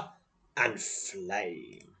Fire and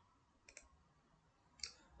Flame.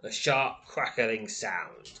 A sharp crackling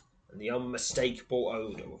sound and the unmistakable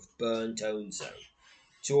odour of burnt ozone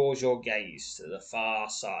draws your gaze to the far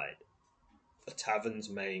side of the tavern's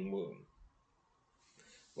main room,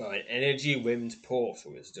 where an energy-rimmed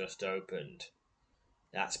portal is just opened.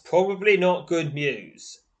 That's probably not good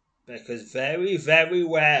news, because very, very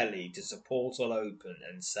rarely does a portal open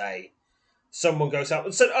and say, someone goes up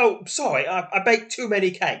and said, "Oh, sorry, I baked too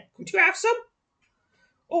many cake. Would you have some?"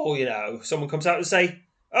 Or, someone comes out and say,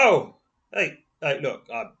 "Oh, hey, look,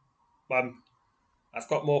 I've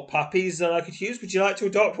got more puppies than I could use. Would you like to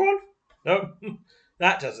adopt one?" No,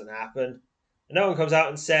 that doesn't happen. And no one comes out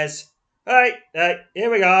and says, "Hey,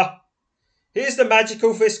 here we are. Here's the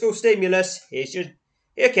magical fiscal stimulus.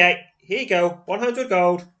 Okay, here you go, 100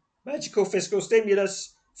 gold. Magical fiscal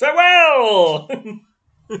stimulus. Farewell!"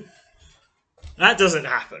 That doesn't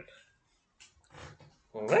happen.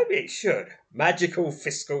 Well, maybe it should. Magical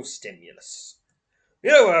fiscal stimulus.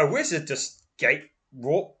 A wizard just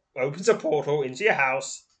opens a portal into your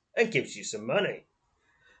house and gives you some money,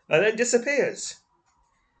 and then disappears.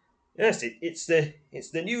 Yes, it's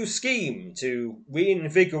the new scheme to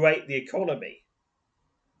reinvigorate the economy.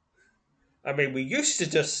 I mean, we used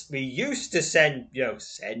to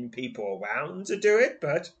send people around to do it,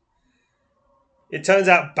 but it turns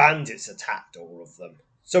out bandits attacked all of them.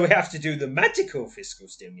 So we have to do the magical fiscal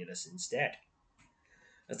stimulus instead.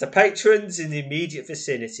 As the patrons in the immediate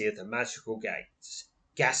vicinity of the magical gates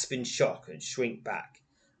gasp in shock and shrink back,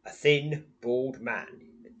 a thin, bald man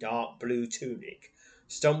in a dark blue tunic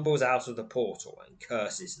stumbles out of the portal and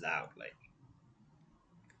curses loudly.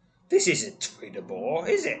 "This isn't Tweedledore,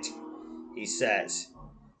 is it?" he says,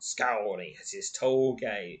 scowling as his cold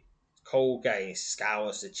gaze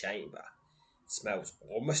scours the chamber. It smells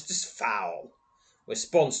almost as foul.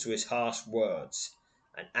 Response to his harsh words,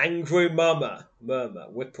 an angry murmur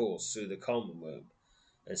ripples through the common room,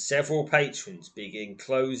 and several patrons begin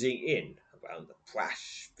closing in around the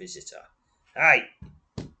brash visitor. "Hey,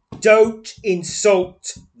 don't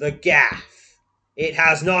insult the gaff. It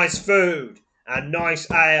has nice food, and nice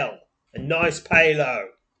ale, and nice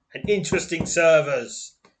palo, and interesting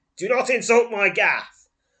servers. Do not insult my gaff,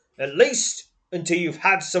 at least until you've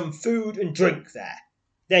had some food and drink there.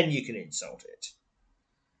 Then you can insult it.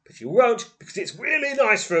 But you won't, because it's really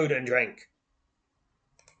nice food and drink."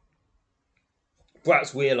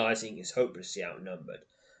 Perhaps realizing he's hopelessly outnumbered,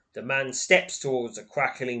 the man steps towards the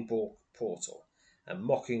crackling portal and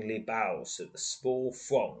mockingly bows to the small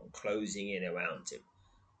throng closing in around him.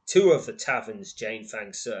 Two of the tavern's Jane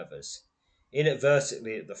Fang servers,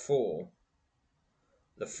 inadvertently at the floor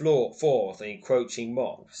of the encroaching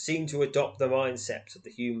mob, seem to adopt the mindset of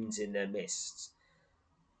the humans in their midst.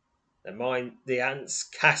 The ants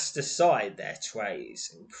cast aside their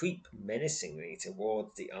trays and creep menacingly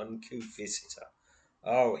towards the uncouth visitor.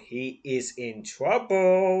 Oh, he is in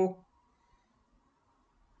trouble.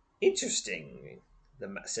 "Interesting,"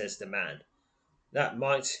 says the man. "That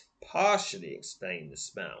might partially explain the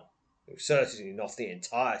smell, certainly not the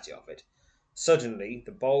entirety of it." Suddenly,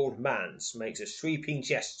 the bold man makes a sweeping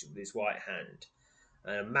gesture with his right hand,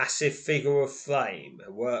 and a massive figure of flame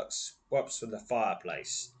erupts from the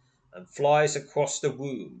fireplace and flies across the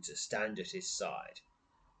room to stand at his side.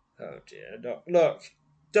 "Oh dear, look,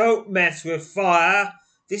 don't mess with fire.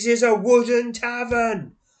 This is a wooden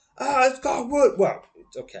tavern. It's got wood." "Well,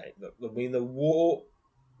 okay, look, I mean the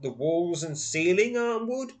walls and ceiling aren't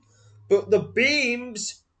wood, but the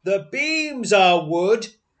beams are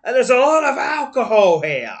wood, and there's a lot of alcohol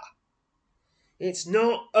here. It's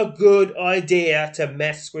not a good idea to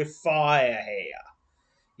mess with fire here.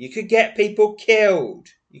 You could get people killed.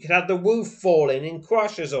 You could have the roof fall in and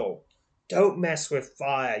crush us all. Don't mess with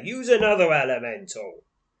fire. Use another elemental.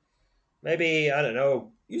 Maybe, I don't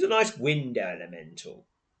know, use a nice wind elemental.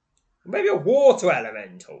 Maybe a water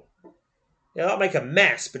elemental. That'll make a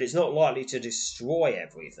mess, but it's not likely to destroy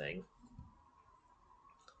everything."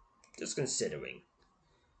 Just considering.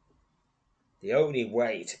 "The only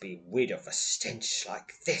way to be rid of a stench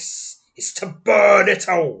like this is to burn it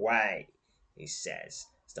away," he says,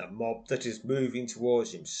 as the mob that is moving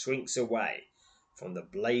towards him shrinks away from the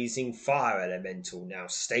blazing fire elemental now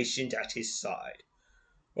stationed at his side.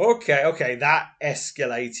 Okay, that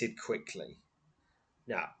escalated quickly.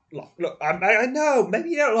 Now, look, I know,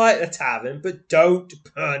 maybe you don't like the tavern, but don't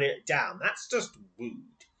burn it down. That's just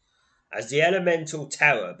rude. As the elemental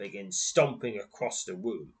terror begins stomping across the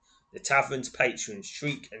room, the tavern's patrons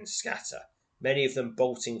shriek and scatter, many of them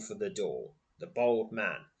bolting for the door. The bold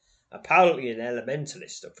man, apparently an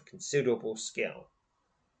elementalist of considerable skill,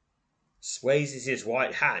 raises his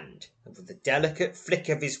right hand and with a delicate flick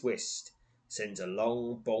of his wrist sends a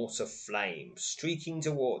long bolt of flame streaking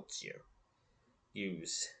towards you.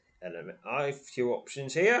 I have a few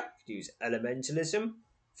options here. Use elementalism,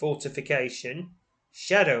 fortification,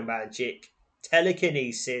 shadow magic,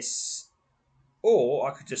 telekinesis,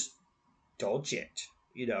 or I could just dodge it,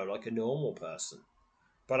 like a normal person.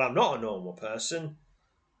 but I'm not a normal person.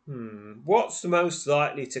 What's the most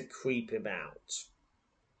likely to creep him out?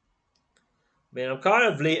 I mean,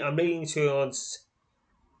 I'm leaning towards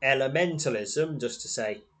elementalism, just to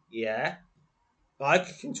say, yeah, I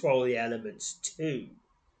can control the elements too.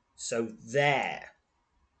 So there.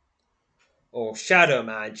 Or shadow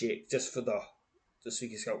magic, just so we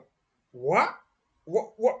can go, what?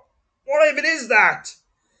 What even is that?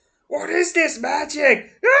 What is this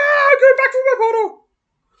magic? Ah, go back to my portal.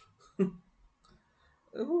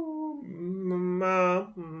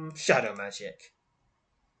 Shadow magic.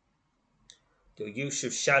 The use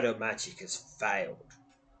of shadow magic has failed.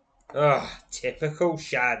 Typical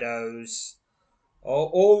shadows.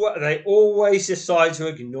 They always decide to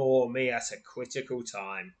ignore me at a critical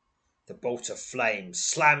time. The bolt of flame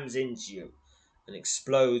slams into you and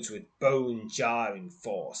explodes with bone-jarring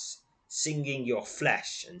force, singing your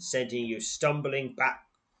flesh and sending you stumbling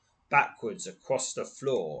backwards across the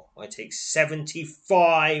floor. I take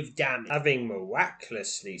 75 damage. Having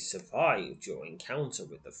miraculously survived your encounter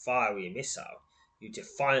with the fiery missile, you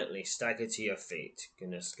defiantly stagger to your feet.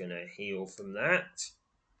 Goodness, gonna heal from that.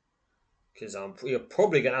 Because you're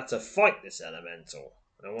probably going to have to fight this elemental.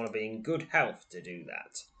 And I want to be in good health to do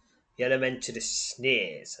that. The elementalist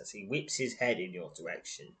sneers as he whips his head in your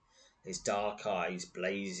direction, his dark eyes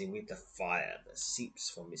blazing with the fire that seeps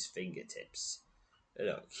from his fingertips.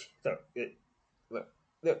 Look,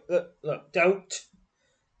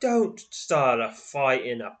 don't start a fight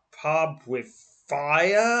in a pub with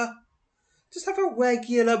fire. Just have a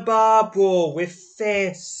regular bar brawl with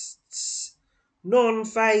fists.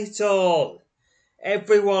 Non-fatal.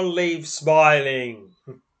 Everyone leaves smiling.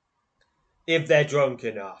 If they're drunk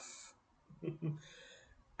enough.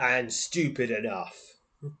 And stupid enough.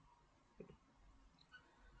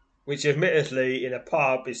 Which admittedly in a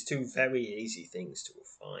pub is two very easy things to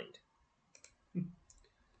find.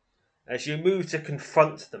 As you move to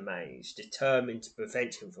confront the mage, determined to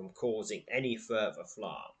prevent him from causing any further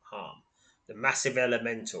harm, the massive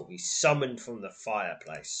elemental he summoned from the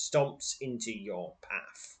fireplace stomps into your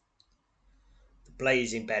path. The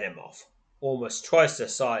blazing behemoth, almost twice the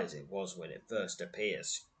size it was when it first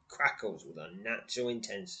appears, crackles with unnatural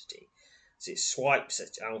intensity as it swipes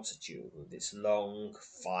at altitude with its long,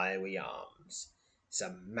 fiery arms. It's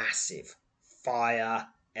a massive fire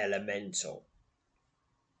elemental.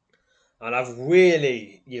 And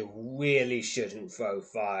you really shouldn't throw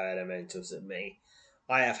fire elementals at me.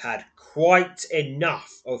 I have had quite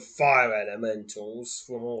enough of fire elementals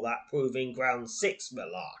from all that Proving Ground 6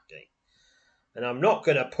 malarkey. And I'm not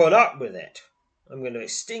going to put up with it. I'm going to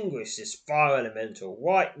extinguish this fire elemental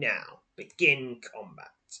right now. Begin combat.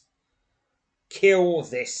 Kill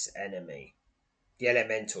this enemy. The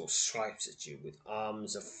elemental swipes at you with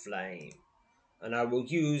arms of flame. And I will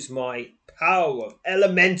use my power of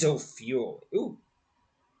elemental fury. Ooh.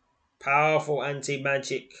 Powerful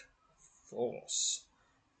anti-magic force.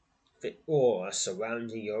 The aura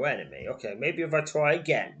surrounding your enemy. Okay, maybe if I try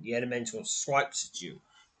again. The elemental swipes at you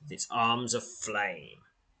with its arms of flame.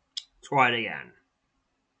 Try it again.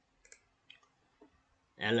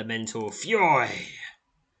 Elemental fury.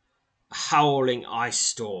 A howling ice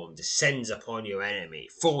storm descends upon your enemy.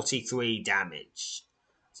 43 damage.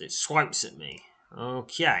 So it swipes at me.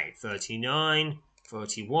 Okay, 39,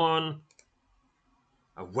 31.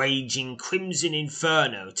 A raging crimson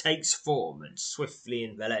inferno takes form and swiftly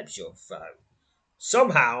envelops your foe.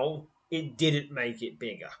 Somehow, it didn't make it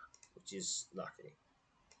bigger, which is lucky.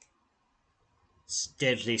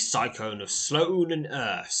 Deadly cyclone of Sloan and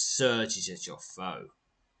Earth surges at your foe.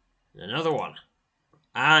 And another one.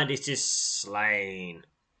 And it is slain.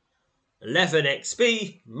 11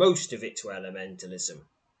 XP, most of it to elementalism.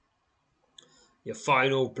 Your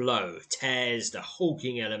final blow tears the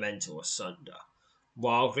hulking elemental asunder,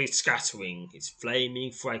 wildly scattering its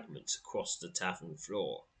flaming fragments across the tavern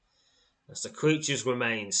floor. As the creature's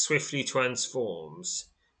remains swiftly transforms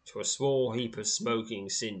to a small heap of smoking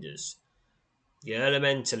cinders, the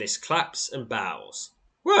elementalist claps and bows.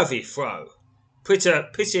 Worthy throw.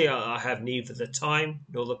 Pity I have neither the time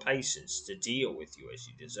nor the patience to deal with you as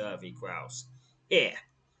you deserve, he growls. Here,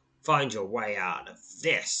 find your way out of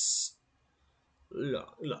this.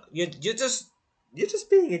 Look, you're just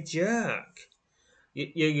being a jerk.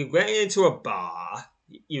 You went into a bar,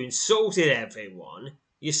 you insulted everyone,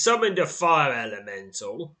 you summoned a fire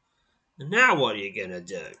elemental, and now what are you gonna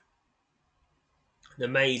do? The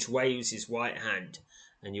mage waves his right hand,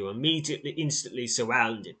 and you are instantly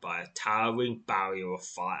surrounded by a towering barrier of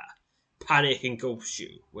fire. Panic engulfs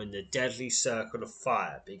you when the deadly circle of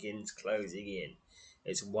fire begins closing in,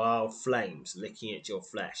 its wild flames licking at your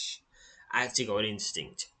flesh. Acting on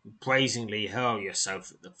instinct, you brazenly hurl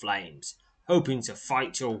yourself at the flames, hoping to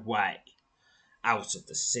fight your way out of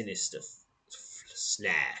the sinister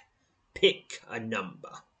snare. Pick a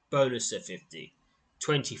number. Bonus of 50.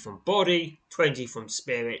 20 from body, 20 from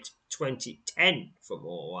spirit, 10 from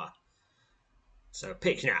aura. So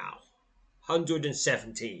pick now.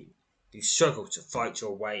 117. You struggle to fight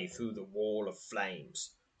your way through the wall of flames,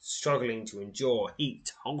 struggling to endure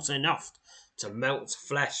heat hot enough to melt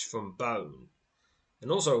flesh from bone.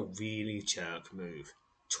 And also a really jerk move.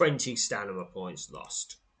 20 stamina points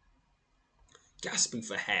lost. Gasping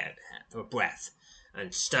for breath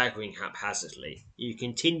and staggering haphazardly, you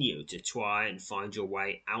continue to try and find your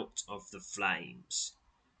way out of the flames.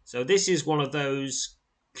 So this is one of those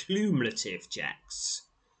cumulative checks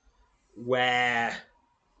where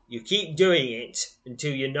you keep doing it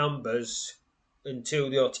until your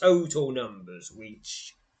total numbers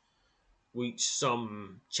reach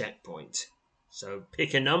some checkpoint. So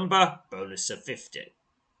pick a number, bonus of 50.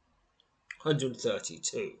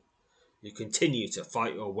 132. You continue to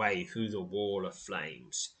fight your way through the wall of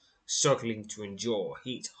flames, struggling to endure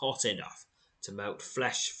heat hot enough to melt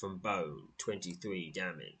flesh from bone, 23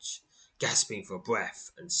 damage. Gasping for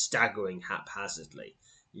breath and staggering haphazardly,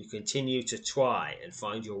 you continue to try and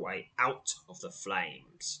find your way out of the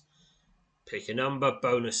flames. Pick a number,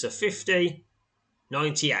 bonus of 50.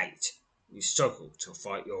 98. You struggle to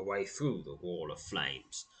fight your way through the wall of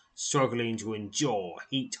flames, struggling to endure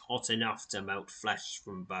heat hot enough to melt flesh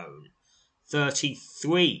from bone.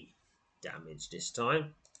 33 damage this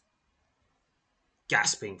time.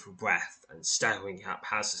 Gasping for breath and staggering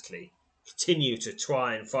haphazardly, continue to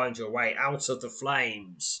try and find your way out of the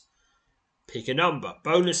flames. Pick a number,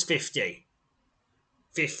 bonus 50.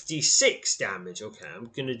 56 damage. Okay, I'm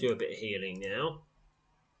going to do a bit of healing now.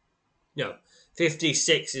 No,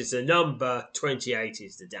 56 is the number, 28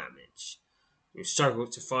 is the damage. You struggle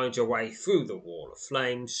to find your way through the wall of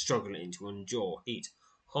flames, struggling to endure heat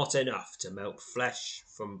hot enough to melt flesh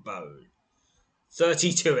from bone.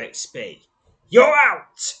 32 XP. You're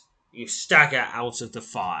out! You stagger out of the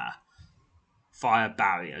fire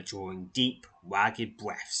barrier, drawing deep, ragged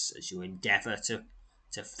breaths as you endeavour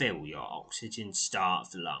to fill your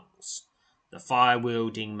oxygen-starved lungs. The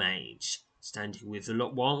fire-wielding mage, standing with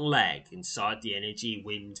one leg inside the energy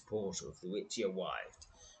wind portal through which you arrived,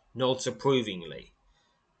 nods approvingly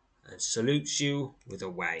and salutes you with a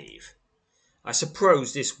wave. I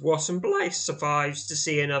suppose this rotten place survives to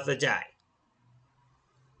see another day,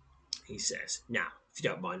 he says. Now, if you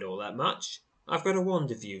don't mind all that much, I've got a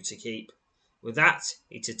wand of you to keep. With that,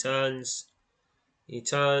 he turns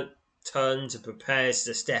and prepares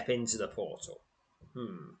to step into the portal.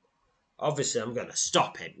 Obviously, I'm going to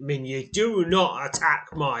stop him. I mean, you do not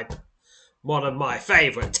attack one of my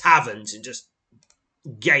favourite taverns and just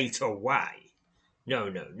gate away.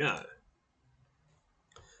 No.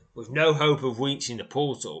 With no hope of reaching the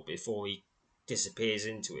portal before he disappears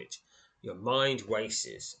into it, your mind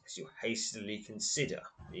races as you hastily consider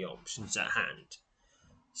the options at hand.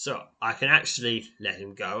 So, I can actually let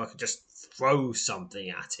him go. I can just throw something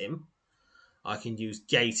at him. I can use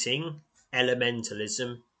gating,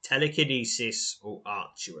 elementalism, telekinesis, or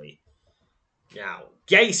archery. Now,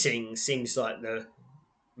 gating seems like the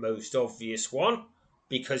most obvious one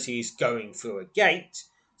because he's going through a gate.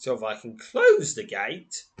 So if I can close the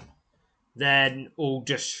gate, then I'll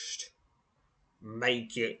just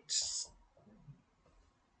make it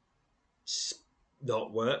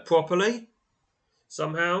not work properly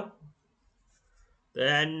somehow.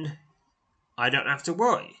 Then I don't have to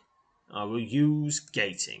worry. I will use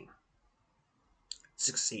gating.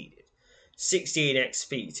 Succeeded. 16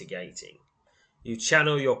 XP to gating. You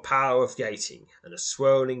channel your power of gating, and a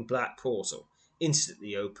swirling black portal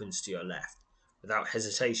instantly opens to your left. Without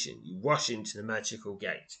hesitation, you rush into the magical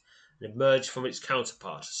gate and emerge from its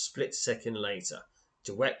counterpart a split second later,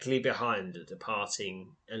 directly behind the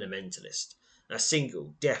departing elementalist. A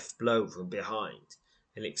single death blow from behind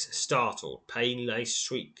elicits a startled, pain-laced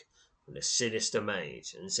shriek from the sinister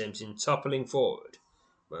mage and sends him toppling forward,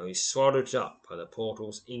 where he's swallowed up by the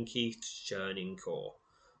portal's inky, churning core.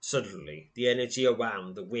 Suddenly, the energy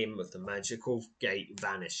around the rim of the magical gate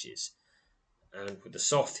vanishes, and with a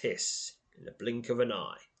soft hiss, in the blink of an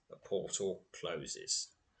eye, the portal closes.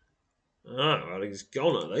 Well, he's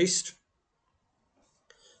gone at least.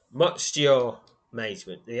 Much to your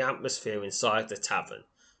amazement, the atmosphere inside the tavern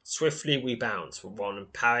swiftly rebounds from one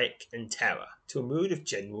of panic and terror to a mood of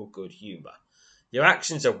general good humour. Your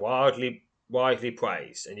actions are widely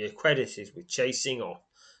praised, and you're credited with chasing off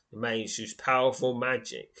the mage whose powerful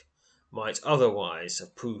magic might otherwise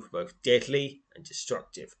have proved both deadly and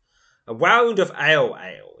destructive. A round of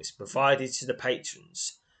ale is provided to the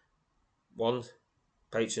patrons.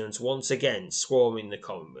 Patrons once again swarming the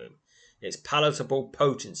common room, its palatable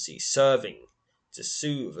potency serving to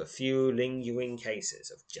soothe a few lingering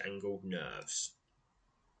cases of jangled nerves.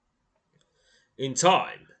 In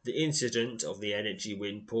time, the incident of the energy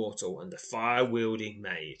wind portal and the fire-wielding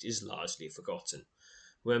maid is largely forgotten,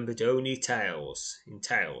 remembered only tales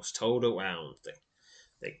told around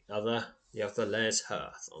the other lairs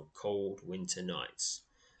hearth on cold winter nights.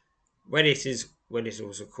 When it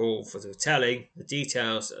was recalled for the telling, the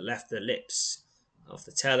details that left the lips of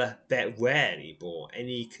the teller rarely bore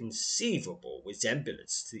any conceivable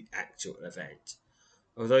resemblance to the actual event,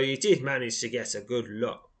 although you never did manage to get a good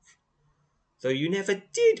look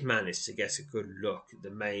at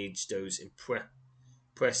the maid's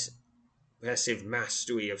impressive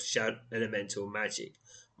mastery of elemental magic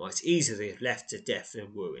might easily have left to death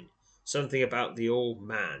and ruin. Something about the old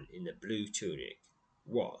man in the blue tunic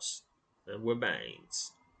was and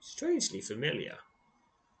remains strangely familiar.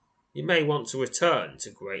 You may want to return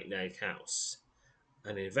to Great Lake House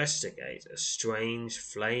and investigate a strange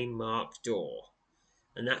flame-marked door.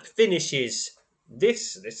 And that finishes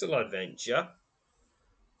this little adventure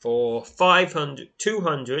for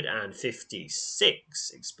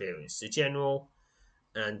 256 experience to general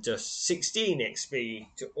and just 16 XP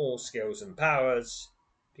to all skills and powers,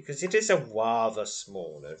 because it is a rather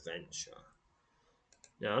small adventure.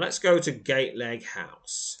 Now let's go to Gateleg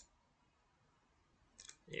House.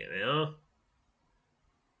 Here we are.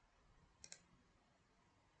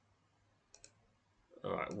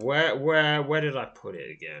 Alright, where did I put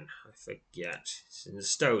it again? I forget. It's in the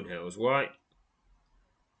Stone Hills, right?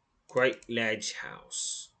 Great Ledge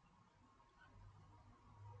House.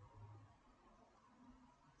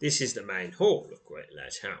 This is the main hall of Great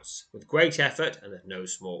Ledge House. With great effort and at no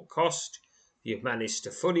small cost, you have managed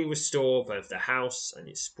to fully restore both the house and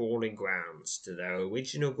its sprawling grounds to their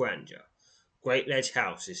original grandeur. Great Ledge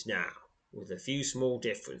House is now, with a few small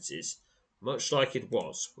differences, much like it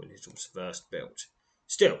was when it was first built.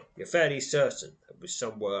 Still, you're fairly certain that with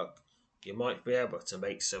some work you might be able to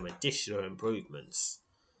make some additional improvements.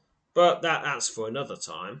 But that's for another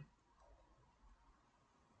time.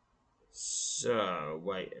 So,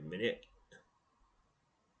 wait a minute.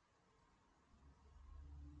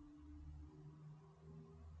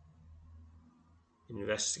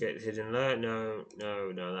 Investigate the hidden layer? No,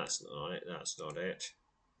 that's not it. That's not it.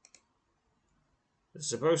 There's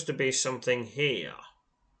supposed to be something here.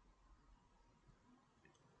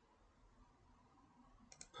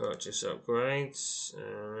 Purchase upgrades.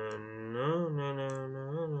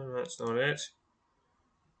 No, that's not it.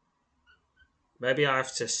 Maybe I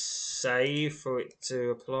have to save for it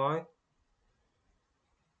to apply.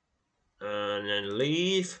 And then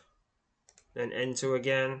leave. Then enter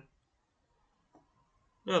again.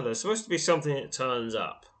 No, there's supposed to be something that turns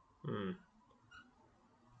up.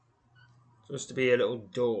 Supposed to be a little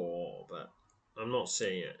door, but I'm not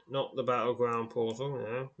seeing it. Not the battleground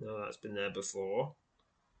portal, no, that's been there before.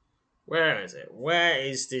 Where is it? Where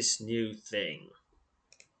is this new thing?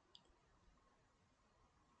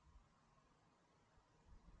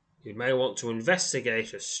 You may want to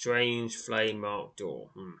investigate a strange flame-marked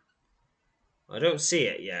door. I don't see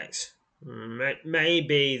it yet.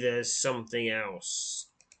 Maybe there's something else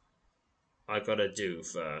I gotta do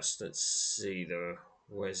first. Let's see the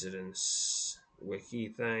residence wiki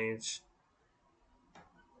page.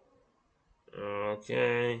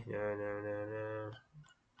 Okay, no.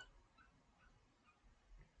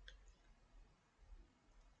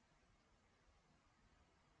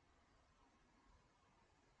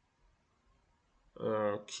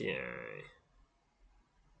 Okay.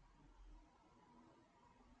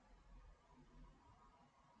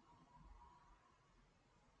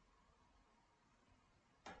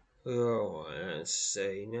 Oh, let's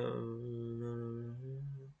see. No.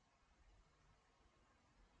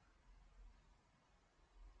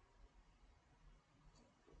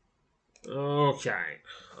 Okay.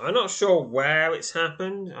 I'm not sure where it's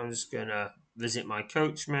happened. I'm just gonna visit my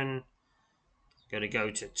coachman. Gonna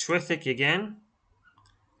go to Trithik again.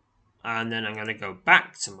 And then I'm going to go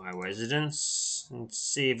back to my residence and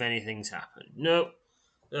see if anything's happened. No,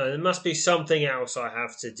 there must be something else I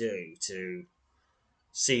have to do to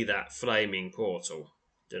see that flaming portal.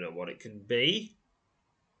 Don't know what it could be.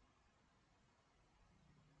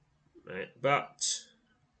 Right, but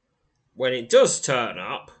when it does turn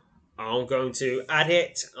up, I'm going to add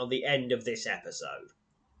it on the end of this episode.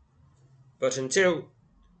 But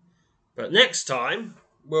next time,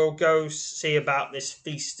 we'll go see about this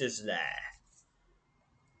Feaster's Lair.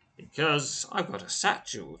 Because I've got a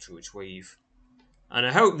satchel to retrieve. And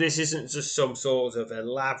I hope this isn't just some sort of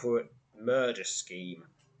elaborate murder scheme.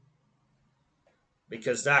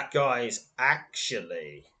 Because that guy is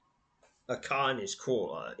actually a carnage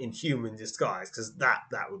crawler in human disguise. Because that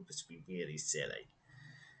would just be really silly.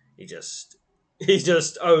 He just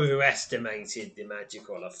overestimated the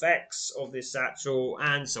magical effects of this satchel,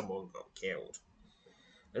 and someone got killed.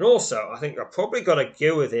 And also, I think I've probably got to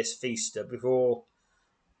deal with this Feaster before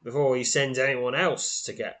he sends anyone else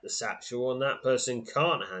to get the satchel, and that person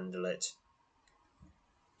can't handle it.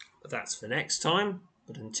 But that's for next time.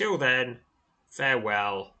 But until then,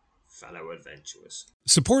 farewell, fellow adventurers.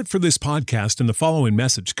 Support for this podcast and the following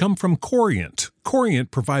message come from Corient. Corient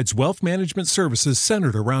provides wealth management services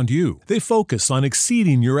centered around you. They focus on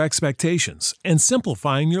exceeding your expectations and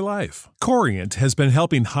simplifying your life. Corient has been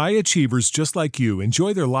helping high achievers just like you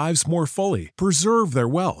enjoy their lives more fully, preserve their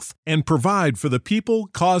wealth, and provide for the people,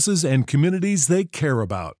 causes, and communities they care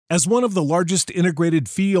about. As one of the largest integrated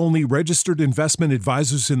fee-only registered investment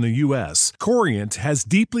advisors in the U.S., Corient has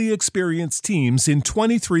deeply experienced teams in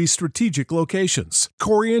 23 strategic locations.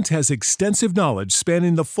 Corient has extensive knowledge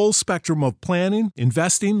spanning the full spectrum of planning,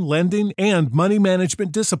 investing, lending, and money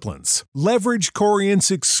management disciplines. Leverage Corient's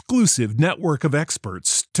exclusive network of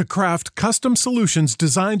experts to craft custom solutions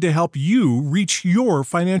designed to help you reach your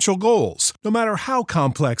financial goals, no matter how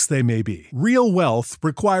complex they may be. Real wealth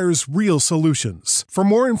requires real solutions. For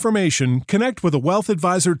more information, connect with a wealth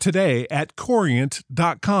advisor today at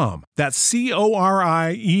Corient.com. That's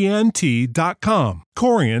Corient.com.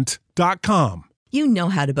 Corient.com. You know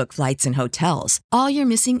how to book flights and hotels. All you're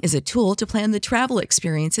missing is a tool to plan the travel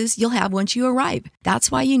experiences you'll have once you arrive.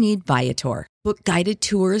 That's why you need Viator. Book guided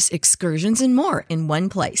tours, excursions, and more in one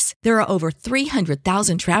place. There are over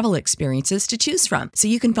 300,000 travel experiences to choose from, so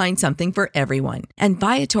you can find something for everyone. And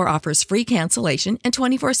Viator offers free cancellation and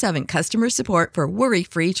 24/7 customer support for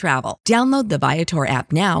worry-free travel. Download the Viator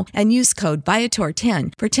app now and use code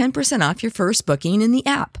Viator10 for 10% off your first booking in the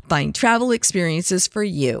app. Find travel experiences for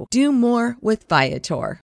you. Do more with Viator.